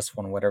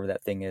successful in whatever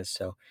that thing is.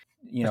 So,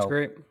 That's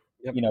great.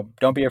 Yep.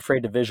 Don't be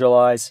afraid to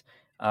visualize,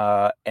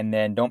 and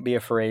then don't be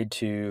afraid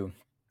to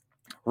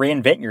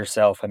reinvent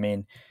yourself. I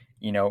mean,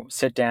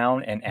 sit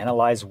down and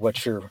analyze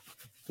what your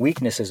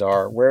weaknesses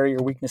are. Where are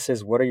your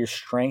weaknesses? What are your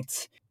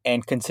strengths?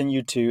 And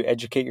continue to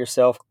educate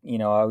yourself.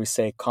 I always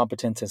say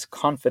competence is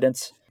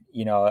confidence.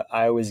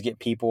 I always get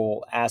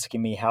people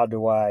asking me, how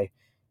do I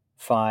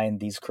find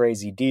these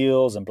crazy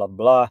deals and blah, blah,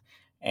 blah.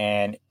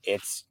 And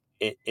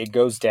it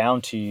goes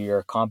down to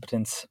your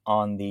competence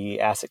on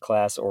the asset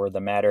class or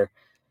the matter.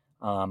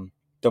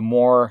 The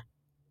more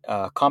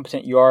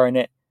competent you are in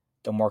it,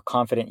 the more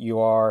confident you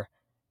are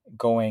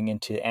going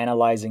into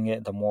analyzing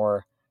it, the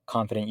more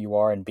confident you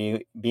are, and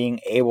being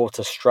able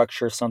to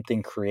structure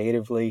something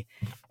creatively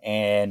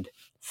and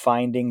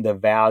finding the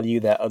value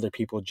that other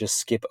people just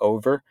skip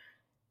over.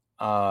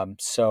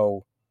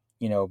 So,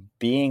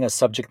 being a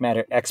subject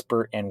matter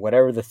expert in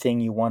whatever the thing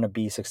you want to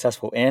be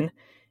successful in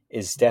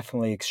is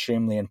definitely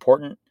extremely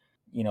important.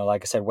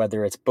 Like I said,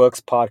 whether it's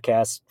books,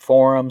 podcasts,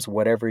 forums,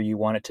 whatever you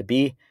want it to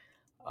be.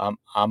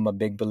 I'm a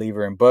big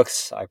believer in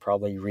books. I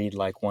probably read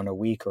like one a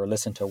week or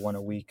listen to one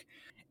a week.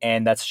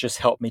 And that's just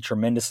helped me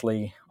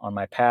tremendously on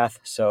my path.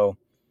 So,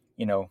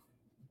 you know,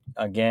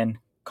 again,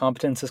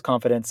 competence is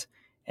confidence,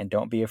 and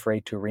don't be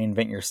afraid to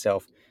reinvent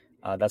yourself.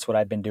 That's what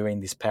I've been doing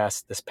this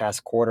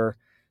past quarter,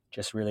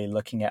 just really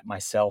looking at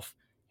myself,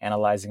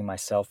 analyzing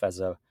myself as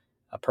a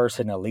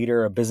person, a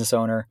leader, a business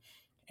owner,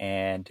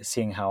 and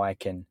seeing how I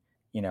can,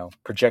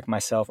 project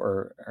myself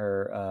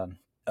or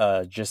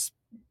just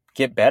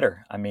get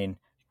better. I mean,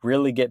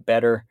 really get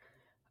better,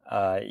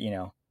 uh, you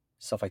know,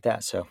 stuff like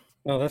that. So,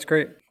 Oh, that's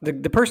great. The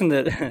person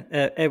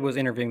that Ed was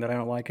interviewing that I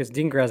don't like is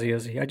Dean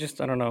Graziosi.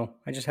 I don't know.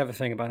 I just have a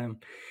thing about him.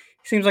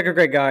 He seems like a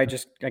great guy.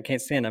 I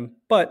can't stand him.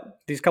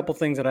 But these couple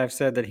things that I've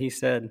said that he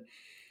said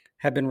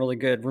have been really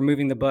good.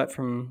 Removing the but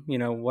from,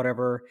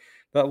 whatever.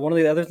 But one of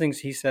the other things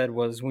he said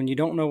was when you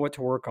don't know what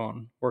to work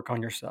on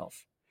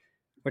yourself,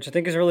 which I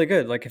think is really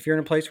good. Like if you're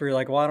in a place where you're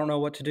like, well, I don't know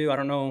what to do. I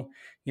don't know,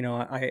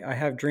 I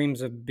have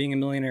dreams of being a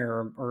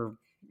millionaire or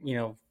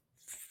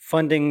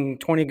funding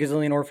 20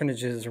 gazillion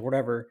orphanages or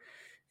whatever.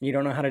 And you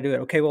don't know how to do it.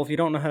 Okay, well, if you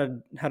don't know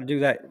how to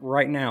do that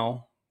right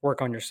now,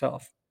 work on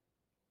yourself.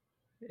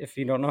 If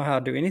you don't know how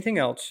to do anything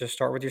else, just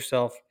start with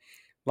yourself.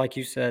 Like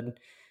you said,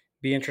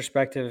 be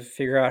introspective,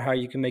 figure out how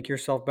you can make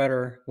yourself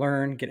better,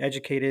 learn, get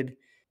educated.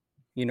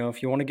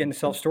 If you want to get into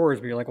self storage,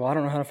 but you're like, well, I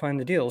don't know how to find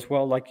the deals.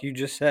 Well, like you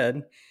just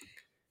said,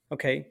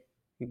 okay,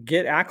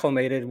 get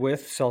acclimated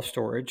with self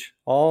storage.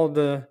 All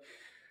the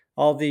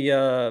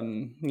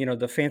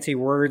the fancy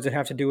words that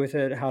have to do with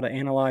it, how to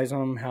analyze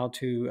them, how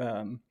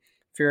to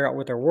figure out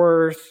what they're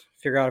worth,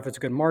 figure out if it's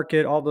a good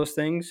market, all those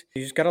things.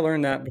 You just got to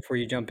learn that before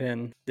you jump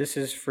in. This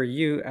is for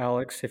you,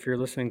 Alex, if you're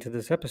listening to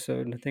this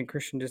episode. I think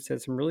Christian just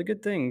said some really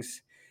good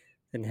things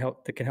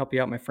that can help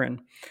you out, my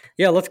friend.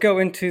 Yeah, let's go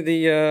into the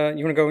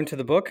you want to go into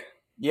the book?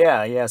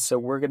 yeah. So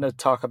we're going to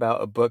talk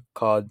about a book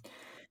called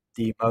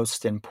The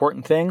Most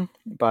Important Thing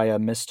by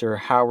Mr.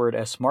 Howard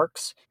S.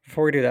 Marks.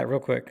 Before we do that, real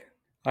quick,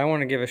 I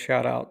want to give a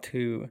shout out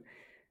to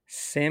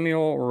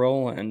Samuel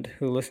Rowland,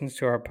 who listens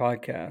to our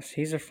podcast.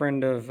 He's a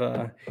friend of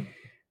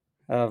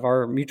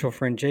our mutual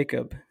friend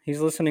Jacob.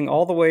 He's listening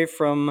all the way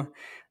from,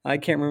 I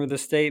can't remember the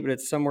state, but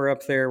it's somewhere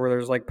up there where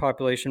there's like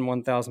population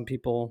 1,000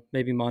 people,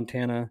 maybe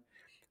Montana.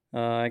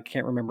 I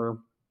can't remember.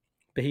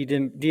 But he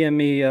did DM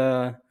me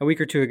a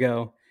week or two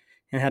ago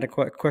and had a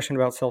question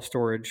about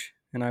self-storage,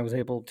 and I was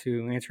able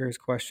to answer his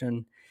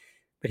question.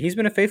 But he's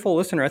been a faithful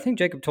listener. I think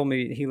Jacob told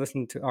me he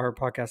listened to our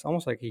podcast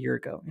almost like a year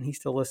ago, and he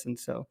still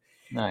listens. So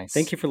Nice.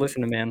 thank you for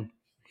listening, man.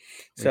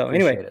 We So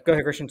appreciate anyway, it. go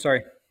ahead, Christian.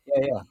 Sorry.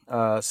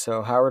 Yeah.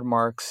 So Howard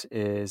Marks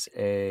is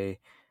a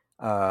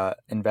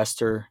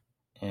investor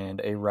and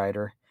a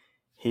writer.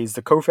 He's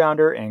the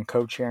co-founder and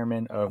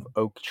co-chairman of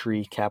Oak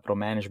Tree Capital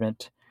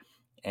Management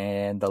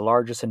and the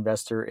largest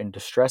investor in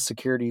distressed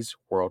securities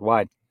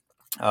worldwide.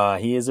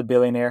 He is a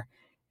billionaire,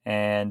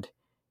 and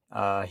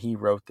he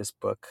wrote this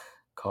book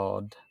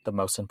called The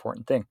Most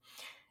Important Thing.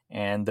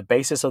 And the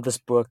basis of this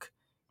book,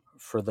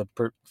 for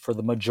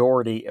the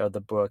majority of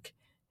the book,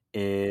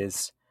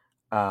 is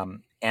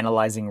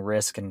analyzing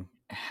risk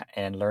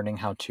and learning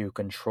how to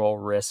control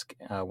risk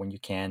when you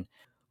can.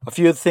 A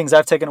few of the things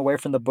I've taken away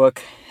from the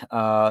book,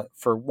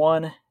 for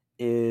one,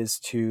 is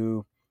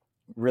to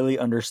really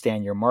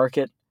understand your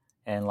market.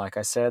 And like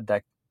I said,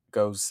 that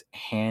goes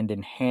hand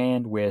in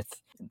hand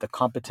with the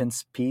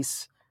competence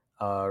piece.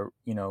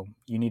 You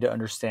need to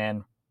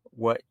understand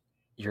what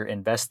you're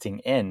investing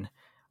in.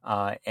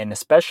 And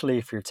especially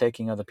if you're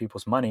taking other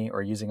people's money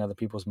or using other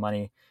people's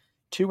money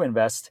to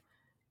invest,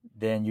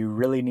 then you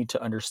really need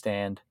to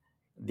understand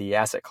the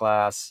asset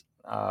class,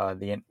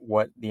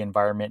 what the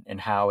environment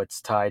and how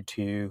it's tied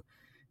to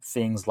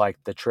things like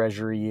the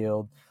treasury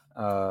yield,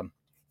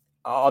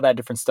 all that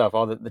different stuff,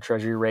 all the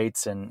treasury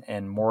rates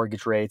and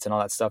mortgage rates and all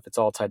that stuff. It's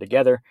all tied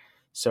together.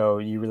 So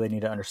you really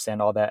need to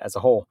understand all that as a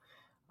whole.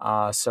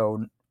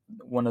 So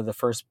one of the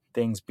first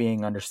things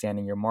being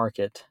understanding your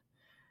market.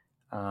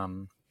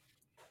 And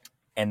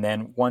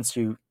then once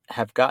you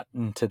have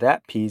gotten to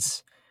that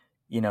piece,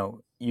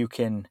 you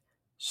can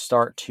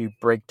start to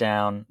break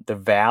down the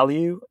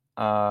value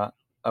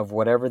of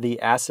whatever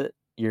the asset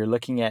you're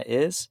looking at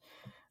is.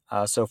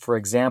 So for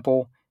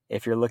example,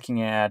 if you're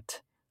looking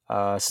at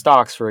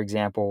stocks, for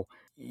example,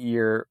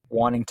 you're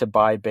wanting to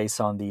buy based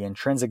on the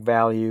intrinsic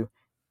value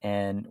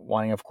and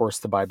wanting, of course,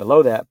 to buy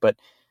below that. But,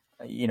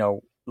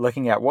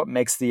 looking at what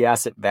makes the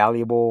asset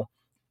valuable,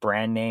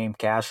 brand name,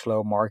 cash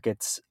flow,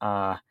 markets,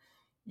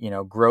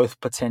 growth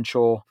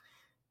potential.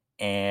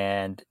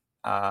 And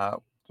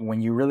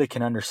when you really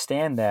can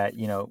understand that,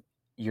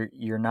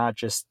 you're not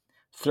just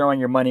throwing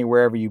your money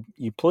wherever you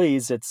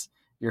please.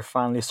 You're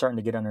finally starting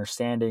to get an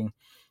understanding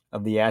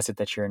of the asset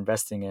that you're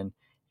investing in.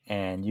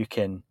 and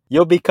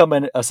you'll become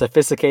a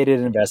sophisticated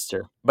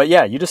investor. But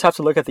yeah, you just have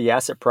to look at the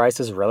asset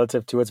prices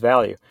relative to its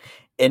value.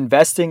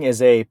 Investing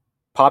is a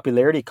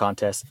popularity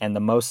contest, and the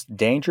most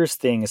dangerous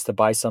thing is to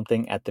buy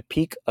something at the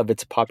peak of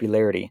its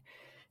popularity.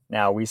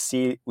 Now we've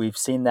seen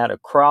that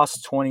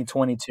across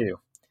 2022.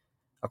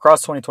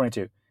 Across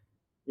 2022.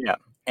 Yeah.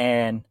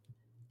 And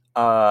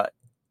uh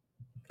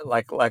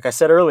like I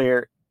said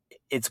earlier,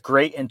 it's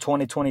great in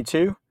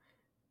 2022,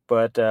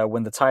 but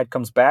when the tide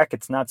comes back,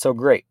 it's not so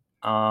great.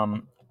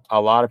 A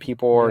lot of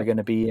people are Yep. going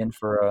to be in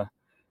for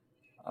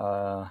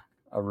a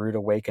rude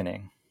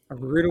awakening. A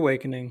rude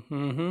awakening.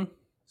 Mm-hmm.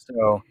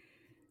 So,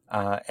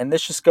 and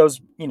this just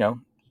goes,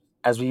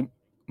 as we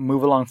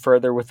move along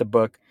further with the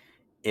book,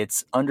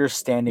 it's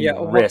understanding Yeah.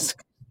 Well,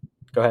 risk.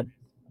 Go ahead.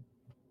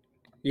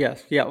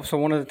 yes. Yeah. So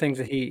one of the things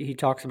that he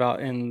talks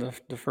about in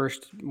the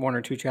first one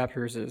or two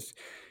chapters is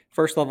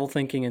first level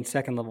thinking and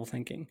second level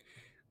thinking.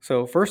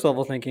 So first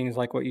level thinking is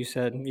like what you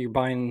said. You're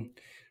buying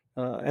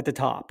at the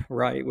top,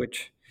 right?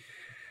 Which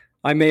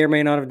I may or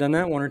may not have done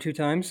that one or two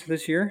times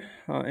this year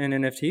in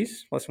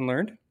NFTs. Lesson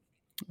learned.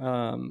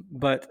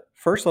 But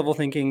first level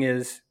thinking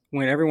is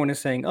when everyone is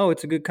saying, "Oh,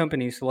 it's a good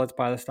company, so let's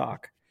buy the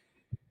stock."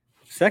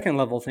 Second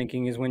level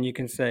thinking is when you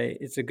can say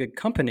it's a good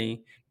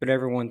company, but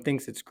everyone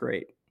thinks it's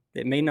great.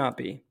 It may not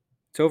be.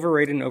 It's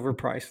overrated and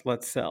overpriced.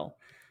 Let's sell.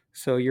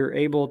 So you're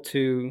able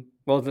to,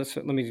 well,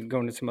 let me go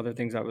into some other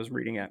things I was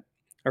reading at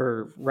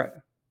or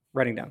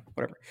writing down,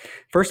 whatever.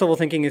 First level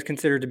thinking is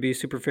considered to be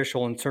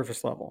superficial and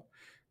surface level.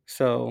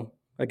 So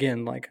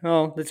again, like,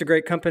 oh, that's a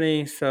great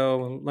company,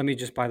 so let me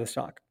just buy the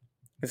stock.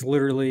 It's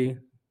literally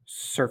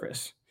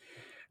surface.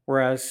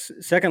 Whereas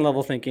second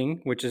level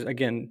thinking, which is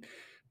again,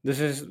 this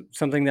is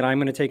something that I'm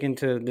going to take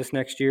into this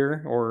next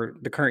year or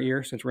the current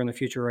year, since we're in the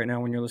future right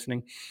now when you're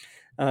listening,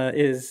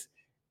 is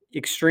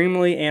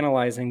extremely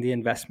analyzing the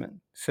investment.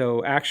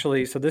 So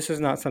actually, so this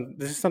is not some.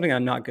 This is something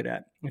I'm not good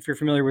at. If you're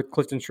familiar with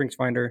Clifton Strengths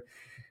Finder,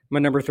 my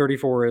number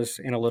 34 is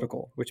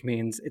analytical, which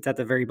means it's at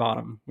the very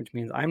bottom, which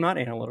means I'm not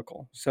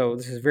analytical. So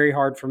this is very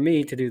hard for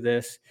me to do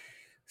this.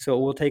 So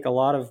it will take a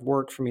lot of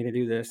work for me to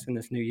do this in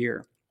this new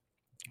year.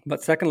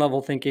 But second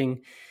level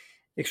thinking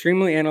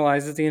extremely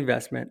analyzes the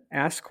investment,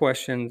 asks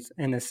questions,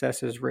 and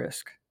assesses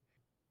risk.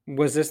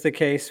 Was this the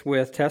case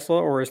with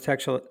Tesla, or is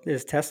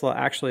Tesla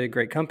actually a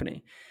great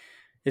company?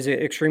 Is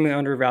it extremely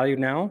undervalued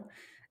now?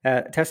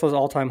 At Tesla's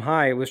all-time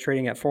high, it was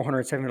trading at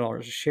 $470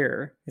 a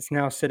share. It's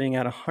now sitting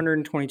at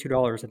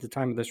 $122 at the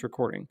time of this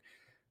recording.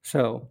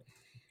 So,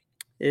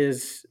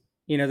 these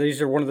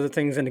are one of the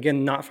things, and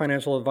again, not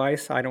financial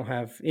advice. I don't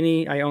have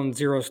any. I own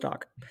zero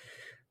stock.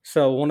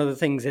 So one of the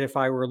things that if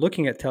I were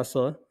looking at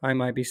Tesla, I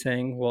might be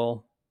saying,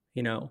 well,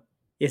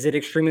 is it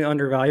extremely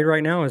undervalued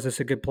right now? Is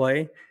this a good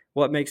play?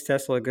 What makes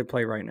Tesla a good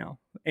play right now?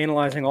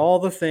 Analyzing all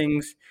the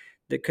things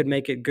that could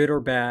make it good or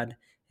bad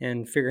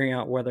and figuring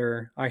out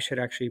whether I should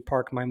actually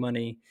park my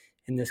money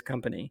in this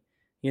company.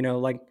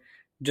 Like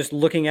just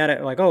looking at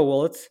it like, oh,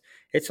 well, it's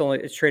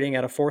trading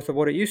at a fourth of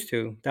what it used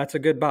to. That's a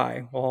good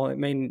buy. Well, it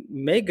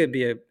may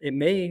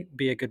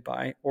be a good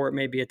buy, or it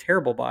may be a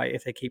terrible buy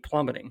if they keep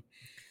plummeting.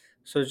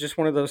 So it's just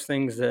one of those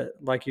things that,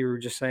 like you were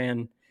just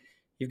saying,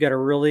 you've got to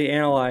really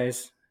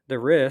analyze the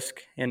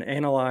risk and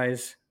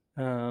analyze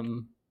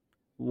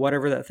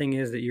whatever that thing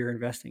is that you're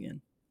investing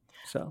in.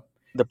 So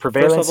The first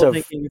prevalence level of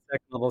thinking,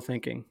 second level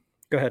thinking.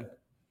 Go ahead.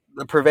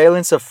 the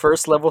prevalence of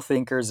first level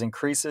thinkers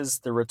increases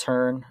the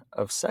return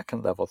of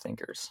second level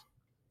thinkers.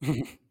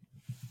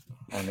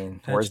 I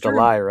mean, That's where's the true.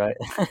 lie, right?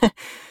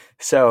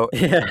 So,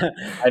 Yeah,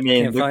 I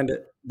mean, can't find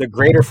it. the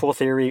greater fool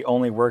theory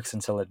only works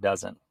until it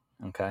doesn't.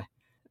 Okay.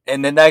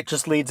 And then that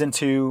just leads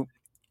into,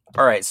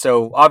 all right,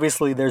 so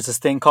obviously there's this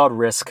thing called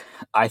risk.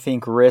 I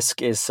think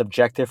risk is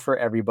subjective for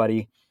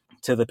everybody.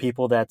 To the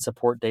people that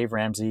support Dave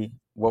Ramsey,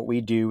 what we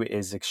do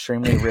is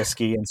extremely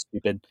risky and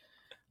stupid.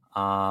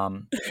 I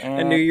knew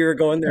And you were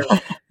going there.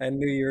 I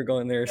knew you were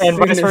going there and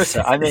vice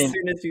versa. I as mean,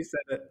 soon as you said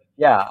it.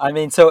 yeah, I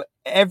mean, so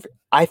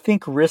I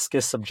think risk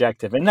is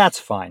subjective, and that's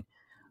fine.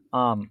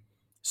 Um,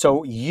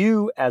 so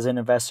you, as an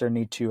investor,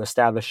 need to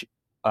establish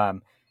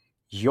um,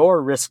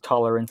 your risk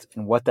tolerance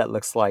and what that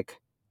looks like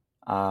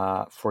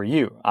for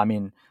you. I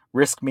mean,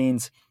 risk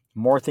means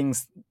more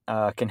things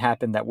can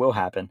happen that will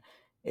happen.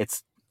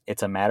 It's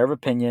it's a matter of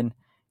opinion.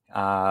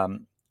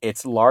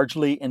 It's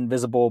largely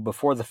invisible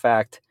before the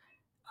fact,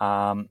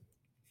 um,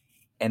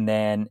 and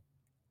then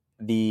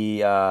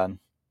the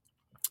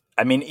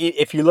I mean,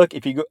 if you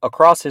go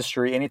across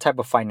history, any type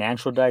of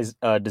financial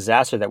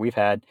disaster that we've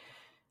had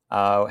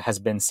has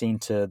been seen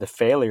to the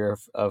failure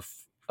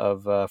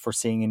of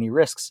foreseeing any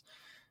risks.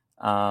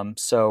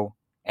 So,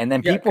 and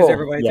then Yeah, because people,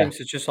 everybody yeah, thinks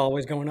it's just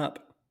always going up.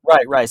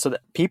 right. So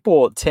that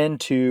people tend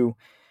to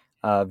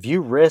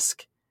view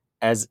risk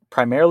as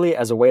primarily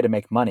as a way to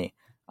make money.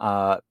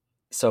 Uh,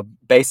 so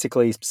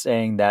basically,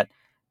 saying that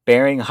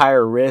bearing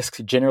higher risks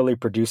generally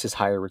produces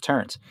higher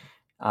returns.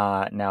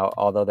 Now,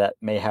 although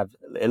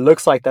it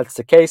looks like that's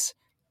the case,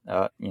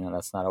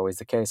 that's not always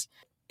the case.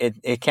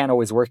 It can't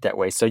always work that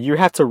way. So you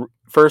have to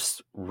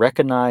first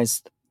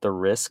recognize the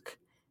risk.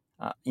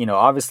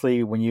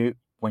 Obviously, when you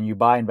when you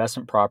buy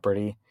investment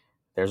property,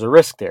 there's a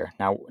risk there.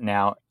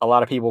 Now a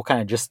lot of people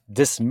kind of just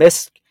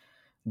dismiss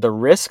the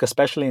risk,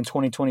 especially in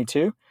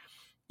 2022.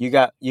 You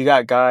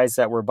got guys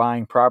that were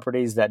buying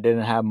properties that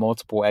didn't have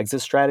multiple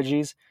exit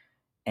strategies,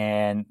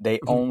 and they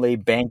Mhm. only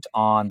banked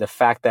on the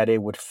fact that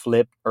it would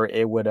flip or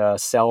it would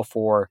sell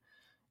for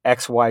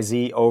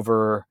XYZ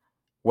over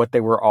what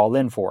they were all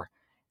in for.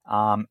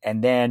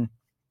 And then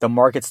the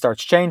market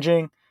starts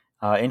changing.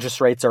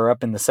 Interest rates are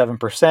up in the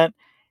 7%,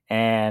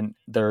 and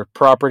their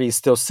property is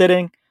still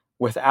sitting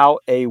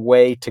without a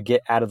way to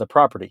get out of the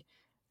property.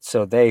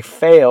 So they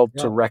failed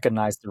to Yeah.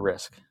 recognize the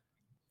risk.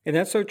 And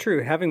that's so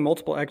true. Having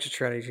multiple exit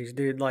strategies,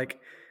 dude. Like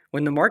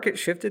when the market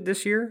shifted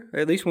this year,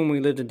 at least when we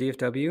lived in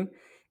DFW,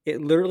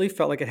 it literally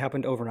felt like it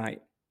happened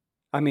overnight.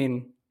 I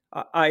mean,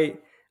 I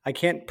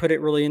can't put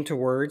it really into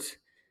words,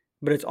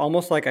 but it's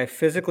almost like I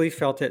physically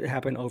felt it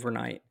happen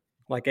overnight.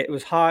 Like it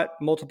was hot,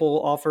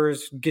 multiple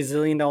offers,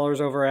 gazillion dollars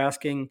over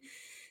asking,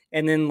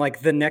 and then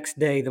like the next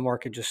day the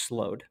market just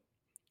slowed.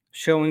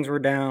 Showings were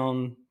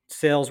down,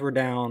 sales were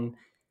down.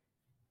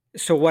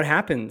 So what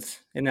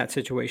happens in that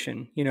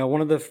situation? You know,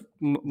 one of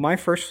my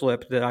first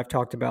flip that I've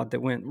talked about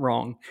that went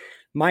wrong.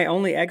 My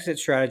only exit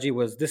strategy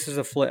was this is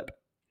a flip.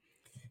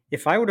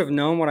 If I would have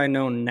known what I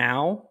know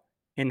now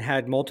and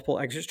had multiple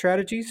exit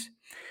strategies,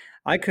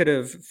 I could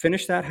have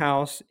finished that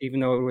house, even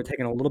though it would have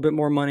taken a little bit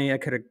more money. I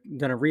could have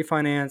done a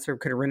refinance or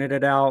could have rented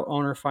it out,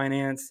 owner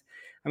finance.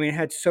 I mean, it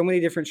had so many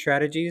different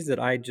strategies that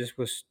I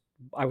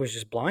was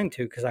just blind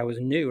to because I was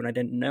new and I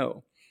didn't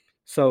know.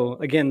 So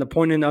again, the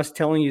point in us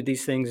telling you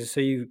these things is so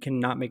you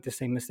cannot make the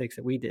same mistakes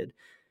that we did.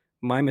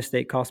 My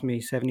mistake cost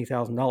me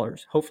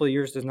 $70,000. Hopefully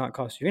yours does not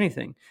cost you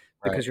anything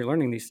Right. because you're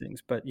learning these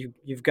things. But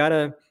you've got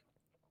to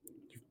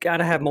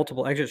have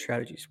multiple exit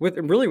strategies with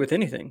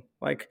anything.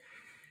 Like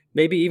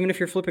maybe even if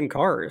you're flipping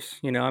cars,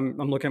 you know, I'm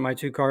looking at my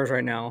two cars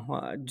right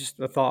now, just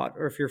a thought.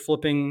 Or if you're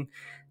flipping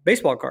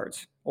baseball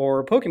cards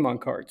or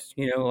Pokemon cards,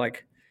 you know,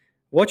 like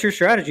what's your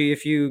strategy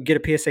if you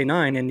get a PSA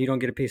 9 and you don't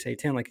get a PSA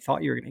 10 like you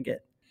thought you were going to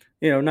get?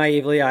 You know,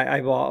 naively, I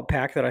bought a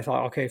pack that I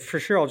thought, okay, for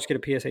sure, I'll just get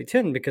a PSA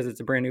 10 because it's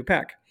a brand new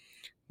pack.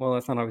 Well,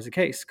 that's not always the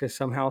case because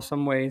somehow,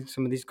 some way,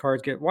 some of these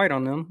cards get white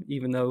on them,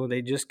 even though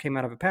they just came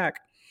out of a pack,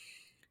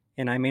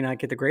 and I may not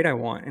get the grade I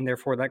want, and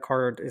therefore that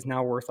card is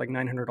now worth like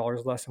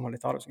 $900 less than what I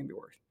thought it was going to be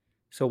worth.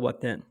 So what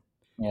then?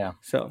 Yeah.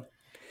 So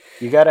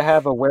You got to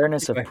have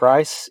awareness of anyway,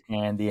 price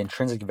and the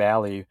intrinsic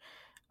value,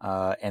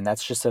 and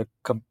that's just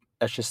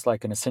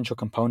like an essential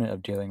component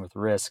of dealing with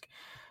risk.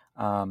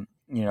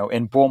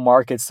 In bull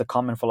markets, the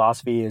common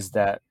philosophy is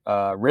that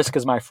risk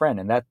is my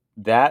friend, and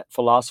that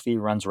philosophy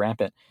runs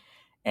rampant.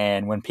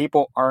 And when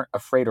people aren't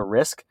afraid of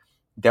risk,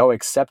 they'll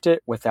accept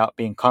it without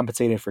being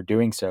compensated for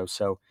doing so.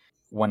 So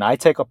when I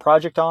take a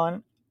project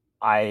on,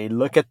 I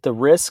look at the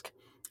risk.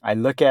 I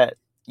look at,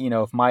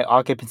 if my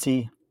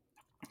occupancy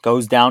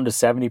goes down to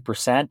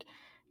 70%,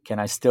 can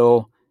I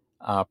still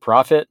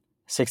profit?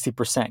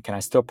 60%, can I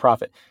still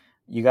profit?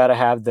 You got to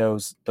have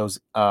those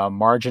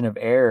margin of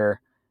error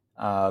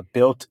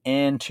built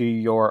into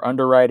your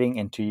underwriting,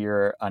 into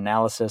your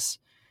analysis,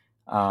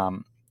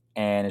 and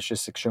it's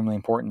just extremely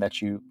important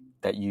that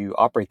you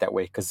operate that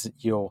way because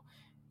you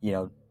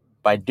know,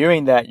 by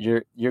doing that,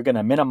 you're going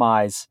to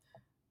minimize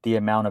the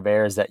amount of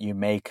errors that you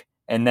make,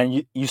 and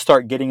then you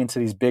start getting into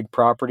these big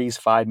properties,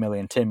 5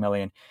 million, 10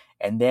 million,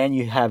 and then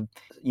you have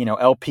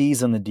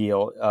LPs in the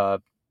deal,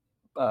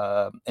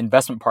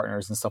 investment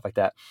partners and stuff like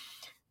that,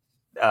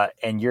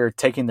 and you're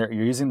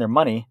using their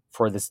money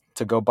for this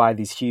to go buy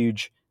these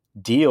huge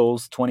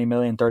deals, 20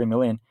 million, 30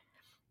 million,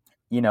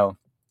 you know.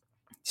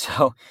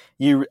 So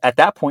you at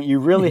that point you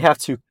really have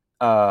to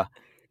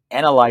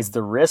analyze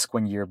the risk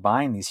when you're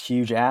buying these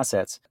huge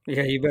assets.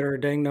 yeah, you better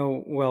dang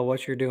know well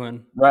what you're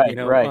doing. You Right,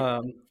 know,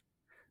 right.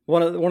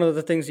 one of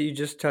the things that you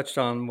just touched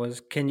on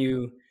was can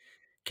you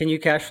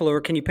cash flow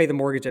or can you pay the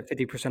mortgage at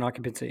 50%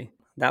 occupancy?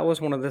 That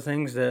was one of the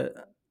things that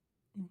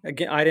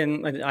again I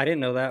didn't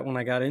know that when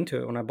I got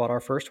into it when I bought our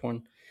first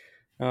one.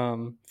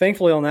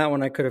 Thankfully on that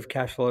one I could have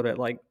cash flowed at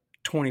like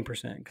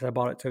 20% because I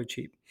bought it so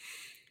cheap.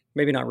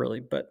 Maybe not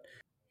really, but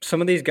some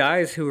of these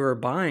guys who are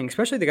buying,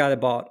 especially the guy that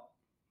bought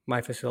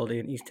my facility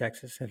in East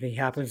Texas, if he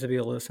happens to be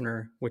a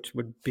listener, which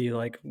would be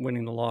like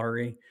winning the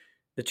lottery,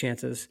 the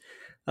chances.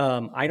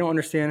 I don't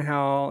understand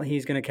how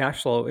he's going to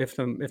cash flow if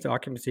the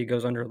occupancy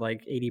goes under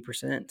like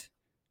 80%.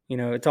 You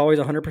know, it's always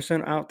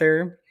 100% out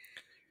there,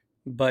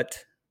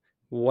 but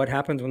what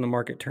happens when the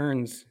market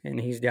turns and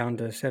he's down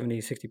to 70,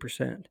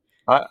 60%? You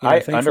know, I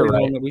thankfully the one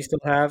underwrite. that we still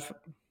have.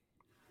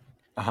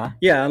 Uh-huh.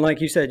 Yeah, and like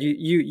you said,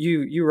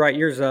 you write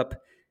yours up.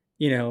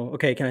 You know,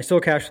 okay, can I still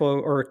cash flow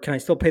or can I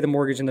still pay the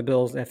mortgage and the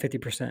bills at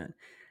 50%?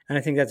 And I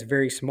think that's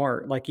very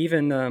smart. Like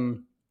even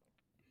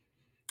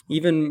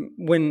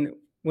when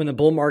the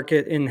bull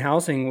market in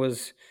housing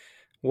was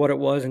what it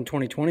was in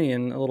 2020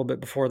 and a little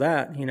bit before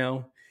that, you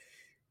know,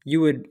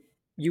 you would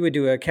you would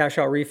do a cash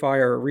out refi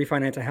or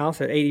refinance a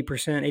house at 80%,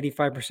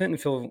 85% and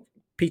feel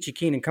peachy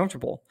keen and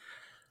comfortable.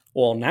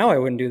 Well, now I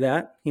wouldn't do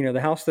that. You know,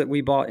 the house that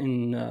we bought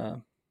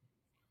in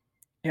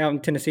out in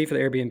Tennessee for the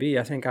Airbnb,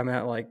 I think I'm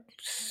at like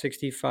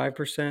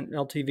 65%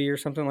 LTV or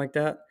something like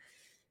that,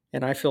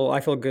 and I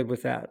feel good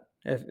with that.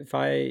 If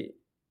I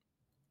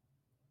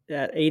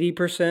at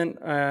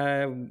 80%,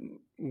 I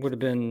would have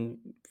been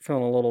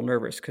feeling a little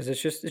nervous because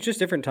it's just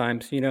different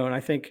times, you know. And I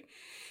think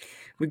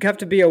we have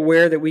to be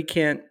aware that we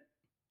can't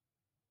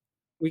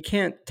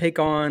take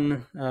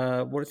on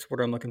what's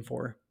what I'm looking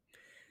for.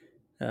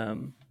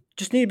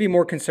 Just need to be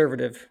more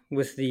conservative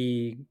with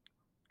the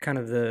kind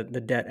of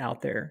the debt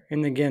out there.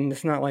 And again,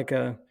 it's not like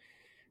I'm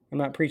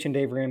not preaching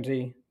Dave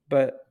Ramsey,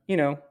 but you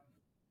know,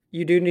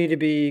 you do need to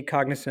be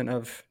cognizant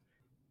of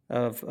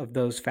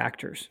those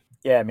factors.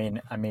 Yeah, I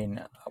mean,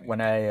 when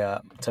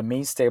to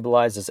me,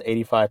 stabilized is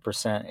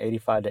 85%,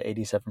 85 to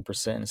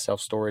 87% in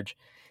self storage.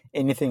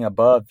 Anything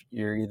above,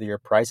 either your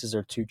prices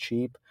are too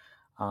cheap,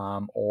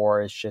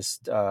 or it's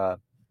just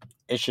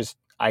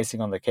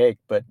icing on the cake.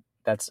 But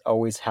that's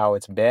always how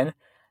it's been,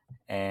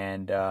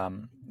 and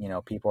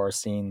people are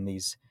seeing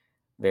these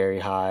very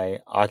high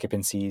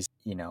occupancies.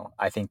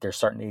 I think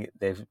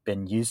they've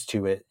been used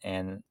to it,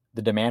 and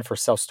the demand for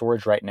self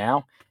storage right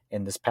now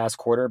in this past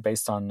quarter,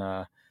 based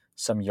on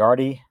some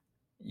Yardi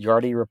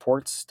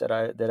reports that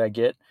I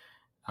get,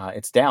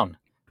 it's down.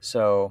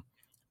 So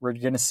we're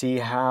going to see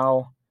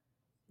how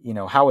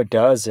it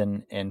does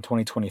in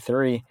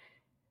 2023.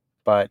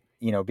 But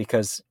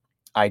because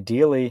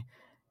ideally,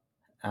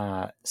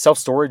 self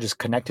storage is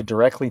connected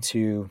directly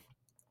to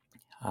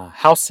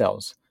house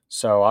sales.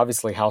 So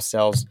obviously, house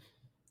sales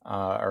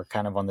are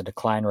kind of on the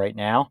decline right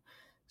now.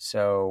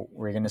 So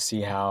we're going to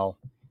see how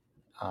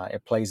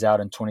it plays out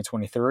in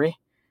 2023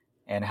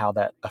 and how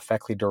that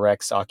effectively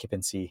directs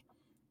occupancy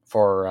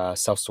for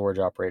self storage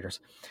operators.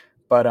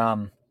 But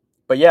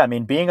yeah, I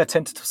mean, being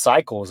attentive to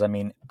cycles. I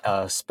mean,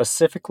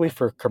 specifically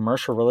for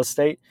commercial real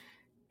estate,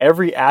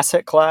 every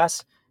asset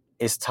class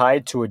is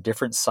tied to a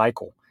different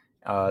cycle.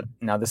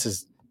 Now, this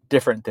is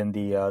different than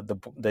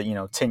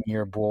the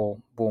 10-year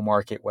bull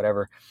market,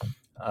 whatever.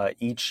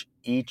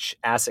 Each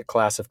asset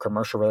class of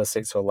commercial real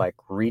estate, so like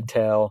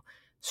retail,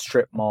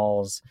 strip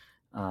malls,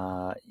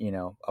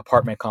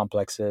 apartment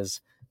complexes,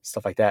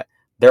 stuff like that,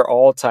 they're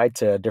all tied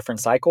to a different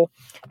cycle,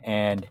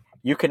 and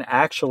you can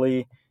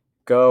actually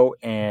go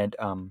and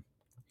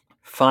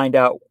find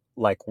out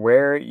like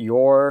where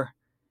your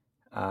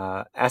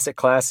asset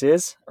class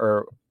is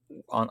or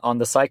on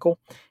the cycle,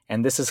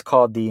 and this is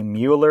called the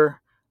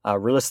Mueller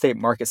Real Estate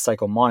Market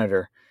Cycle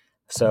Monitor.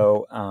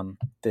 So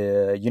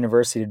the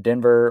University of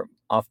Denver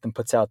often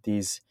puts out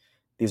these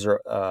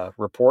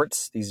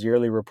reports, these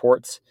yearly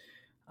reports,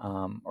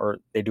 or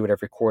they do it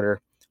every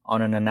quarter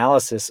on an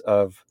analysis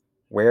of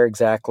where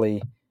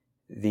exactly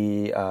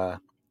the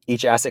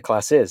each asset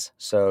class is.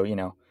 So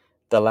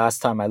the last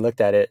time I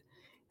looked at it,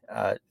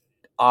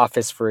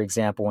 office, for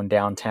example, in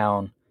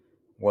downtown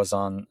was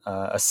on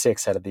a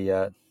 6 out of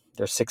the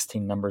there's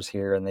 16 numbers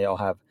here, and they all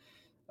have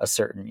a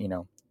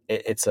certain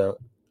it's a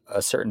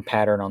certain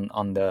pattern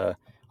on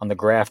the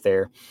graph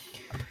there.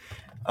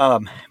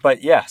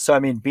 But yeah, so I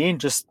mean,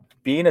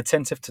 being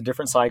attentive to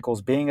different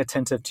cycles, being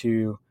attentive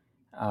to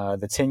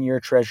the 10-year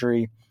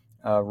Treasury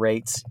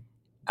rates,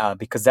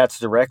 because that's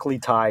directly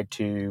tied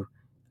to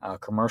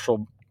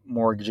commercial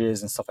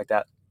mortgages and stuff like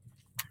that.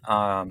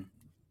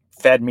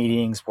 Fed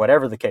meetings,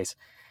 whatever the case,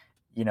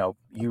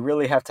 you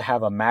really have to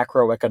have a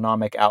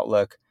macroeconomic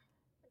outlook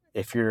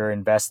if you're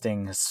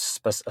investing,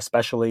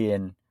 especially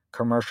in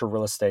commercial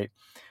real estate.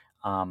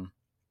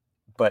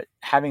 But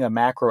having a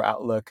macro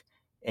outlook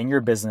in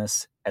your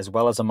business as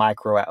well as a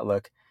micro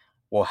outlook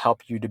will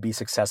help you to be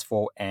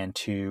successful and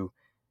to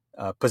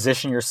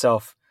position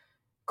yourself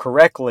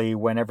correctly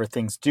whenever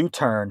things do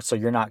turn, so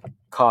you're not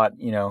caught,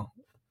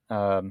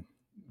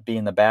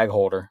 being the bag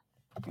holder.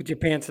 With your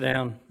pants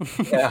down.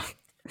 Yeah,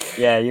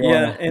 yeah, you don't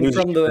Yeah, want to and lose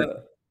from your shirt.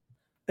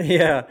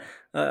 yeah,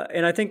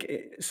 and I think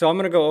so. I'm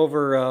going to go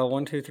over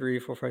 1, 2, 3,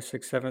 4, 5,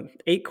 6, 7,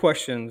 8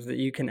 questions that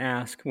you can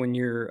ask when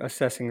you're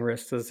assessing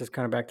risk. So this is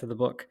kind of back to the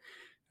book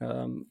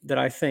that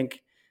I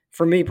think,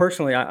 for me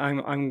personally,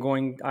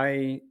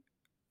 I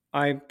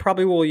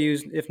probably will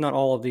use, if not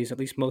all of these, at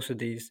least most of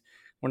these,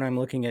 when I'm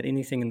looking at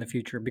anything in the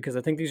future, because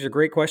I think these are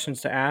great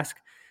questions to ask.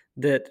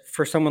 That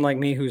for someone like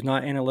me who's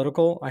not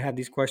analytical, I have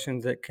these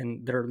questions that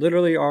are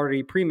literally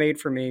already pre-made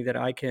for me that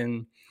I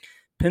can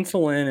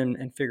pencil in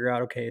and figure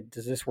out, okay,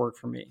 does this work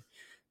for me?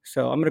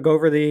 So I'm going to go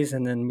over these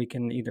and then we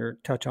can either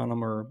touch on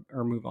them or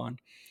move on.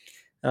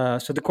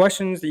 So the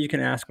questions that you can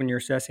ask when you're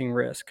assessing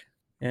risk,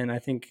 and I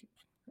think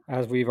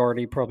as we've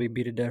already probably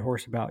beat a dead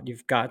horse about,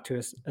 you've got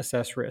to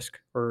assess risk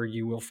or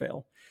you will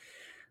fail.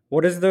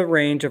 What is the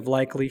range of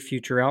likely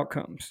future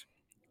outcomes?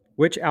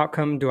 Which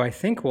outcome do I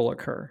think will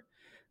occur?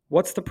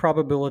 What's the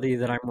probability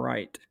that I'm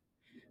right?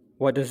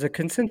 What does the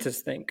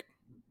consensus think?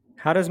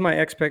 How does my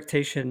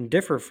expectation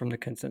differ from the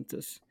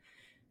consensus?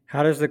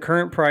 How does the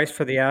current price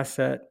for the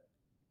asset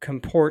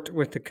comport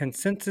with the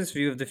consensus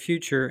view of the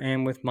future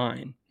and with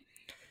mine?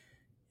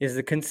 Is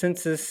the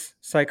consensus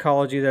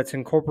psychology that's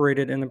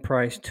incorporated in the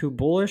price too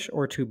bullish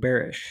or too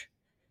bearish?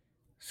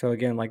 So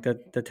again, like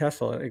the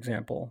Tesla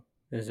example,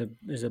 Is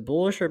it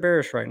bullish or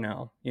bearish right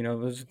now?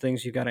 Those are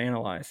things you got to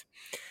analyze.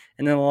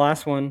 And then the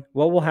last one,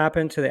 what will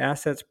happen to the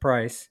asset's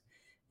price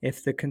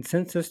if the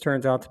consensus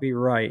turns out to be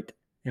right?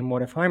 And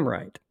what if I'm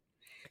right?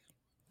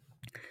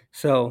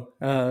 So,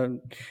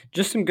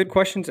 just some good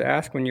questions to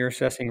ask when you're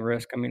assessing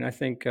risk. I mean, I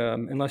think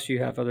unless you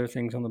have other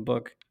things on the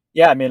book.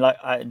 Yeah, I mean,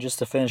 just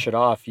to finish it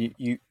off,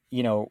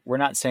 we're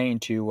not saying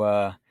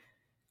to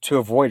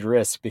avoid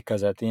risk,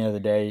 because at the end of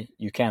the day,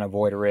 you can't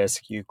avoid a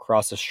risk. You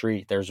cross the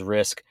street, there's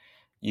risk.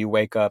 You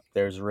wake up,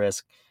 there's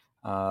risk.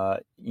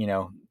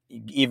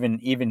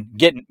 Even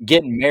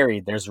getting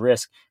married, there's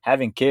risk.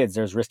 Having kids,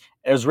 there's risk.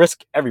 There's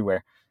risk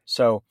everywhere.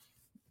 So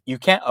you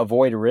can't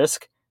avoid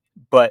risk,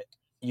 but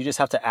you just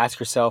have to ask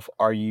yourself,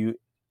 are you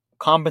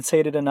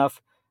compensated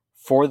enough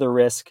for the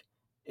risk?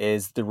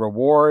 Is the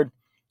reward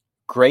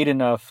great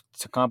enough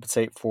to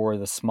compensate for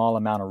the small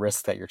amount of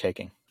risk that you're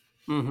taking?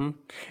 Mm-hmm.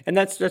 And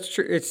that's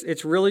true.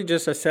 It's really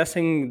just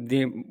assessing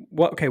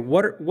what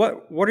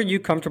are you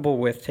comfortable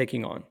with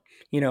taking on?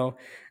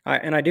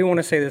 And I do want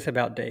to say this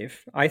about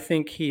Dave. I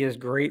think he is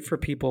great for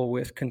people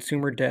with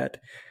consumer debt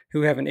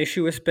who have an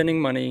issue with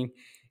spending money,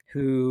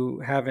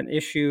 who have an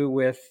issue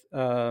with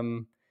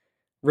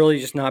really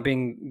just not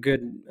being good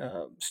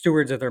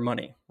stewards of their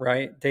money,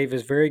 right? Dave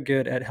is very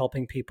good at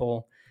helping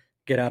people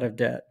get out of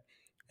debt.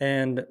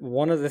 And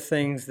one of the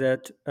things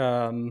that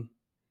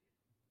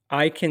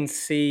I can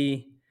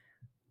see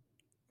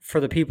for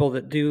the people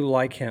that do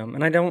like him,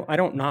 and I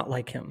don't not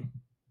like him.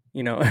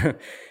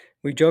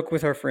 We joke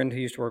with our friend who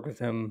used to work with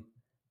him,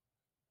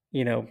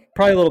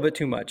 probably a little bit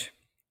too much.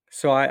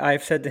 So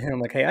I've said to him,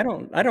 like, hey, I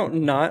don't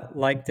not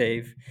like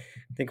Dave.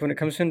 I think when it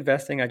comes to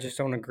investing, I just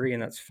don't agree,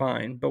 and that's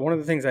fine. But one of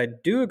the things I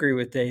do agree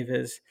with Dave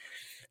is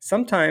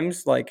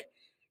sometimes, like,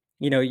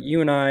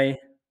 you and I,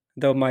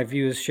 though my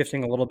view is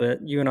shifting a little bit,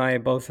 you and I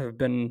both have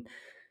been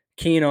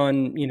keen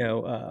on,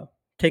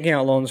 taking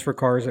out loans for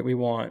cars that we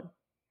want,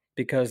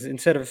 because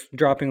instead of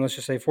dropping, let's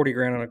just say 40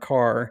 grand on a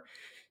car,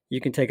 you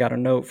can take out a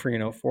note for,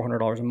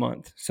 $400 a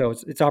month. So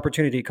it's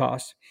opportunity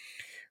cost.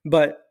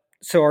 But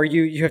so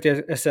you have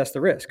to assess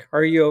the risk.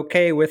 Are you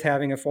okay with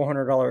having a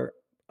 $400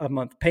 a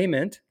month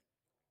payment,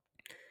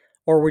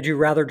 or would you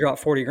rather drop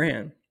 40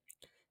 grand?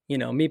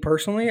 Me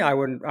personally, I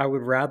would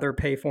rather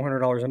pay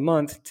 $400 a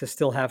month to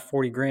still have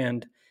 40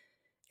 grand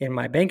in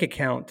my bank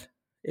account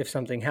if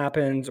something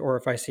happens, or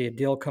if I see a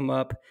deal come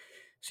up.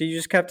 So you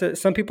just have to,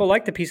 some people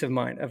like the peace of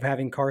mind of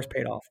having cars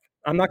paid off.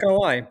 I'm not going to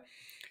lie.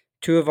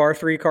 2 of our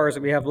 3 cars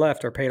that we have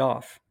left are paid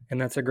off, and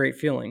that's a great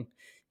feeling.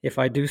 If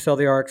I do sell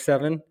the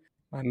RX-7,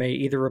 I may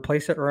either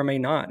replace it or I may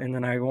not, and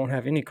then I won't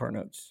have any car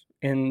notes.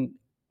 And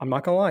I'm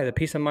not going to lie, the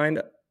peace of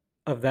mind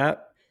of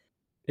that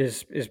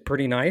is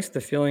pretty nice.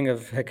 The feeling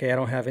of, okay, I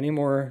don't have any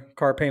more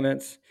car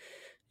payments.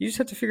 You just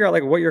have to figure out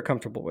like what you're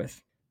comfortable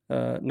with.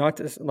 Not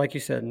to, like you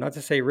said, not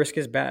to say risk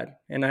is bad.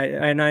 And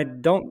I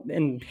don't,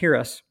 and hear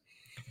us.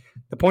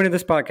 The point of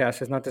this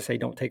podcast is not to say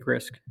don't take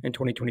risk in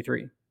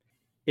 2023.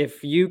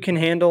 If you can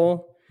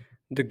handle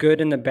the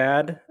good and the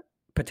bad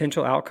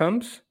potential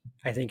outcomes,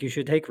 I think you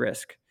should take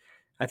risk.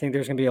 I think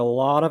there's going to be a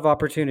lot of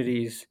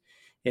opportunities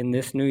in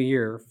this new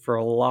year for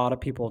a lot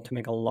of people to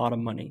make a lot of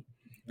money.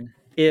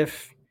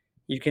 If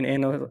you can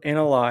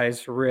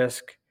analyze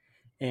risk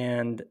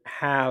and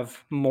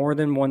have more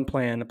than one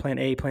plan, a plan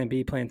A, plan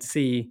B, plan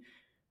C,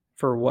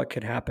 for what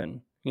could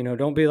happen.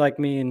 Don't be like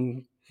me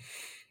and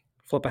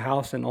flip a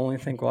house and only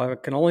think, well, I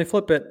can only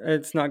flip it.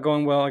 It's not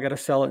going well. I got to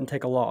sell it and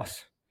take a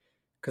loss,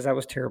 because that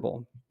was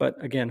terrible.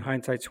 But again,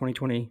 hindsight's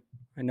 2020.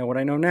 I know what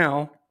I know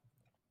now.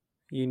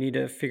 You need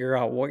to figure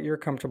out what you're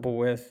comfortable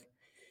with,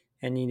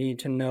 and you need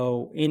to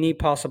know any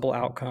possible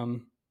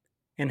outcome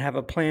and have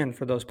a plan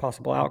for those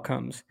possible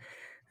outcomes.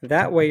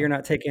 That way you're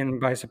not taken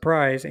by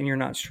surprise and you're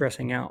not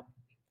stressing out.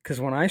 Because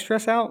when I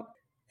stress out,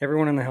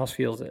 everyone in the house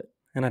feels it,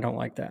 and I don't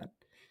like that.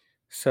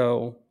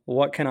 So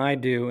what can I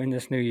do in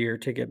this new year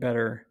to get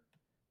better?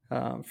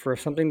 For if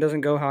something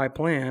doesn't go how I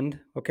planned,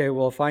 okay,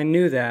 well, if I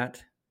knew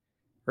that,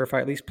 or if I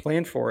at least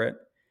planned for it,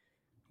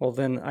 well,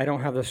 then I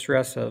don't have the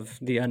stress of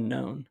the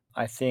unknown.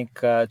 I think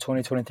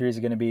 2023 is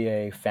going to be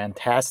a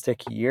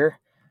fantastic year.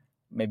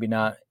 Maybe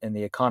not in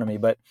the economy,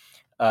 but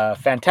a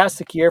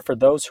fantastic year for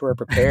those who are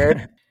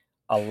prepared.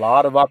 A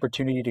lot of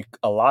opportunity,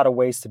 a lot of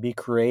ways to be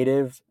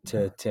creative,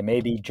 to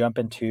maybe jump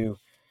into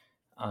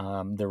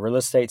the real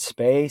estate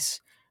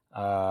space.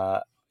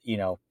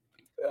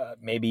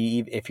 Maybe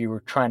if you were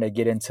trying to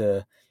get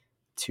into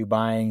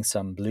buying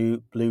some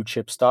blue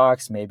chip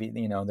stocks, maybe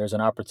there's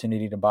an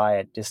opportunity to buy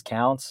at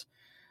discounts.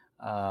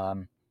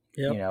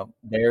 Yep.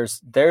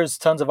 There's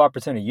tons of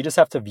opportunity. You just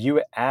have to view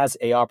it as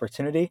a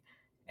opportunity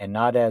and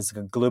not as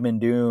gloom and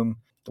doom.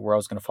 The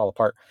world's going to fall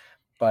apart.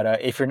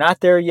 But if you're not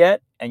there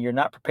yet and you're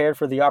not prepared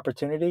for the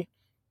opportunity,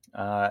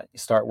 you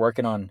start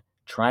working on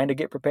trying to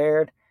get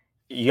prepared.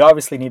 You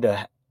obviously need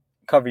to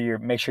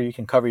make sure you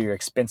can cover your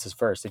expenses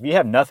first. If you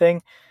have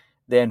nothing,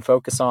 then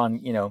focus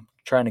on,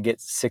 trying to get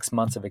 6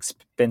 months of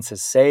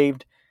expenses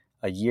saved,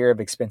 a year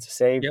of expenses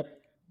saved.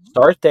 Yep.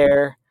 Start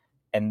there.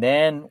 And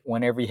then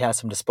whenever you have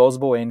some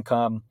disposable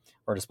income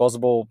or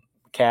disposable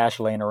cash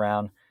laying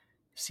around,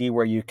 see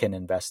where you can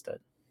invest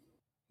it.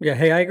 Yeah.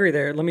 Hey, I agree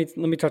there. Let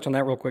me touch on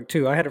that real quick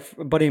too. I had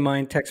a buddy of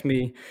mine text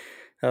me.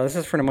 This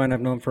is a friend of mine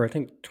I've known for, I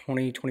think,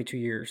 20, 22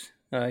 years.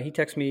 He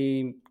texted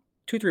me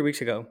 2-3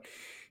 weeks ago.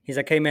 He's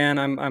like, hey man,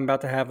 I'm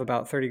about to have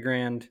about 30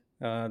 grand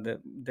that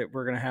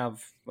we're going to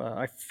have.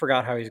 I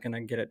forgot how he's going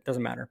to get it.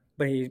 Doesn't matter.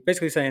 But he's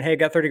basically saying, hey, I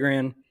got 30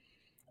 grand.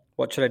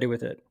 What should I do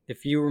with it?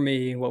 If you were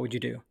me, what would you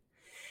do?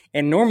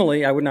 And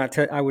normally I would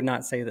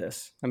not say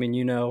this. I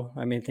mean,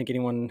 I think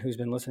anyone who's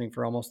been listening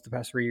for almost the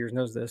past 3 years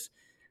knows this.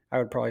 I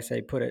would probably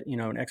say put it, in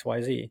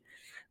XYZ.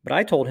 But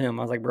I told him,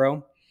 I was like,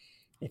 bro,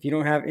 if you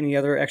don't have any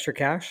other extra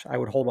cash, I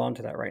would hold on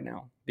to that right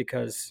now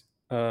because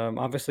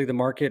obviously the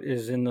market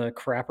is in the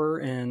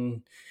crapper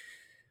and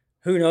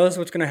who knows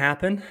what's going to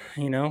happen.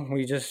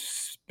 We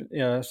just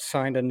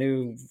signed a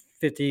new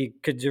 50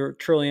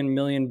 trillion,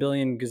 million,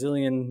 billion,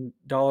 gazillion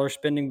dollar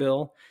spending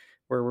bill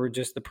where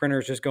the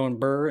printer's just going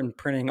burr and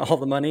printing all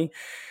the money.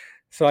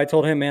 So I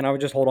told him, man, I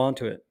would just hold on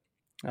to it.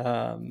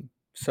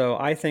 So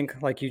I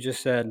think, like you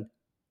just said,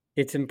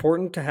 it's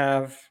important to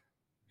have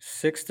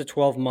 6 to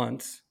 12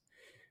 months.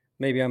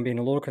 Maybe I'm being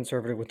a little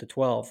conservative with the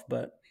 12,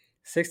 but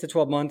 6 to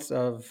 12 months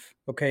of,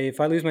 okay, if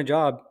I lose my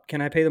job,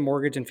 can I pay the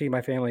mortgage and feed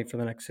my family for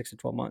the next 6 to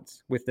 12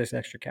 months with this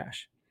extra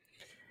cash?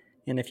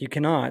 And if you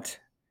cannot,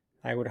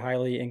 I would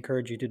highly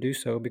encourage you to do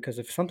so because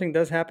if something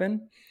does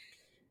happen,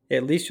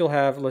 at least you'll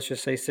have, let's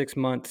just say 6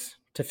 months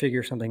to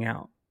figure something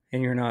out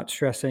and you're not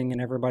stressing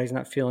and everybody's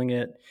not feeling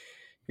it.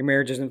 Your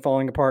marriage isn't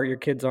falling apart. Your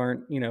kids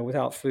aren't,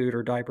 without food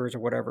or diapers or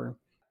whatever.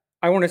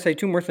 I want to say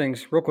 2 more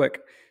things real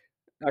quick.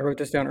 I wrote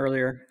this down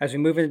earlier. As we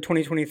move into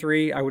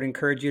 2023, I would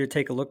encourage you to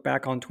take a look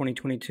back on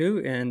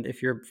 2022. And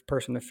if you're a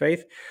person of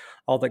faith,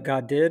 all that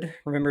God did,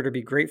 remember to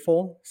be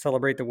grateful,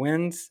 celebrate the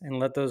wins, and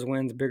let those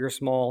wins, big or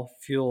small,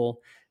 fuel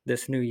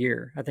this new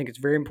year. I think it's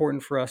very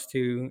important for us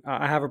to,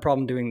 I have a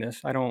problem doing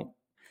this. I'm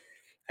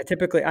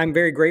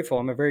very grateful.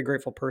 I'm a very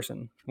grateful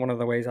person. One of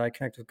the ways I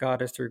connect with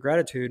God is through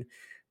gratitude,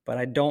 but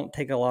I don't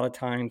take a lot of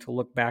time to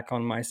look back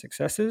on my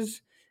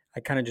successes. I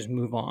kind of just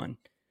move on.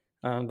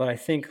 But I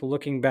think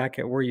looking back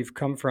at where you've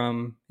come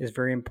from is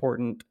very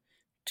important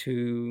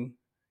to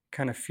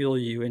kind of fuel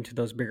you into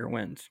those bigger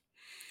wins.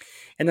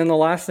 And then the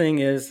last thing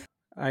is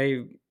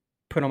I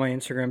put on my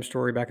Instagram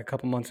story back a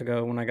couple months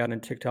ago when I got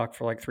into TikTok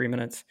for like 3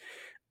 minutes.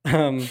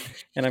 And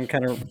I'm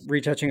kind of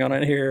retouching on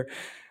it here.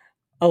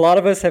 A lot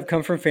of us have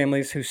come from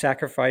families who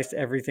sacrificed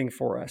everything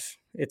for us.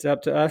 It's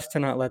up to us to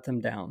not let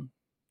them down.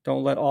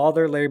 Don't let all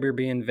their labor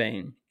be in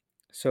vain.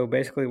 So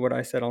basically what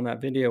I said on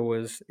that video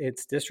was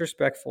it's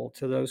disrespectful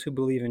to those who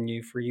believe in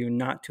you for you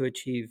not to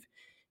achieve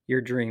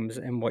your dreams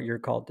and what you're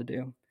called to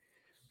do.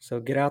 So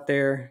get out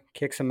there,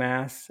 kick some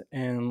ass,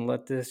 and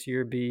let this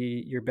year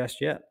be your best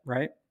yet,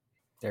 right?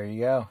 There you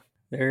go.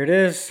 There it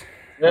is.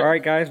 Yep. All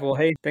right, guys. Well,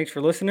 hey, thanks for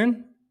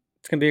listening.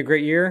 It's going to be a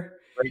great year.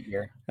 Great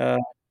year.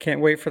 Can't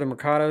wait for the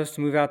Mercados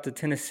to move out to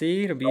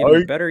Tennessee. It'll be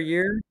even a better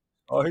year.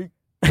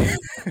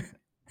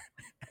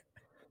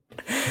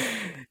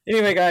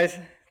 Anyway, guys.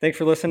 Thanks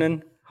for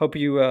listening. Hope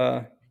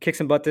you kick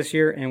some butt this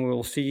year, and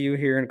we'll see you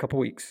here in a couple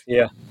weeks.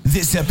 Yeah.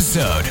 This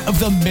episode of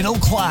the Middle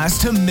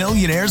Class to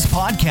Millionaires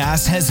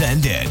podcast has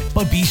ended,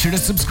 but be sure to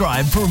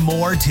subscribe for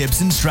more tips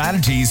and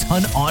strategies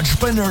on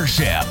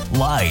entrepreneurship,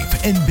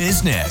 life, and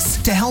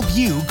business to help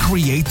you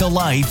create the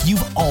life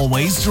you've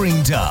always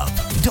dreamed of.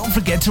 Don't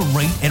forget to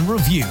rate and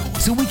review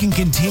so we can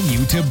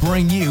continue to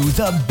bring you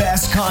the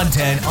best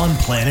content on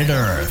planet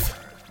Earth.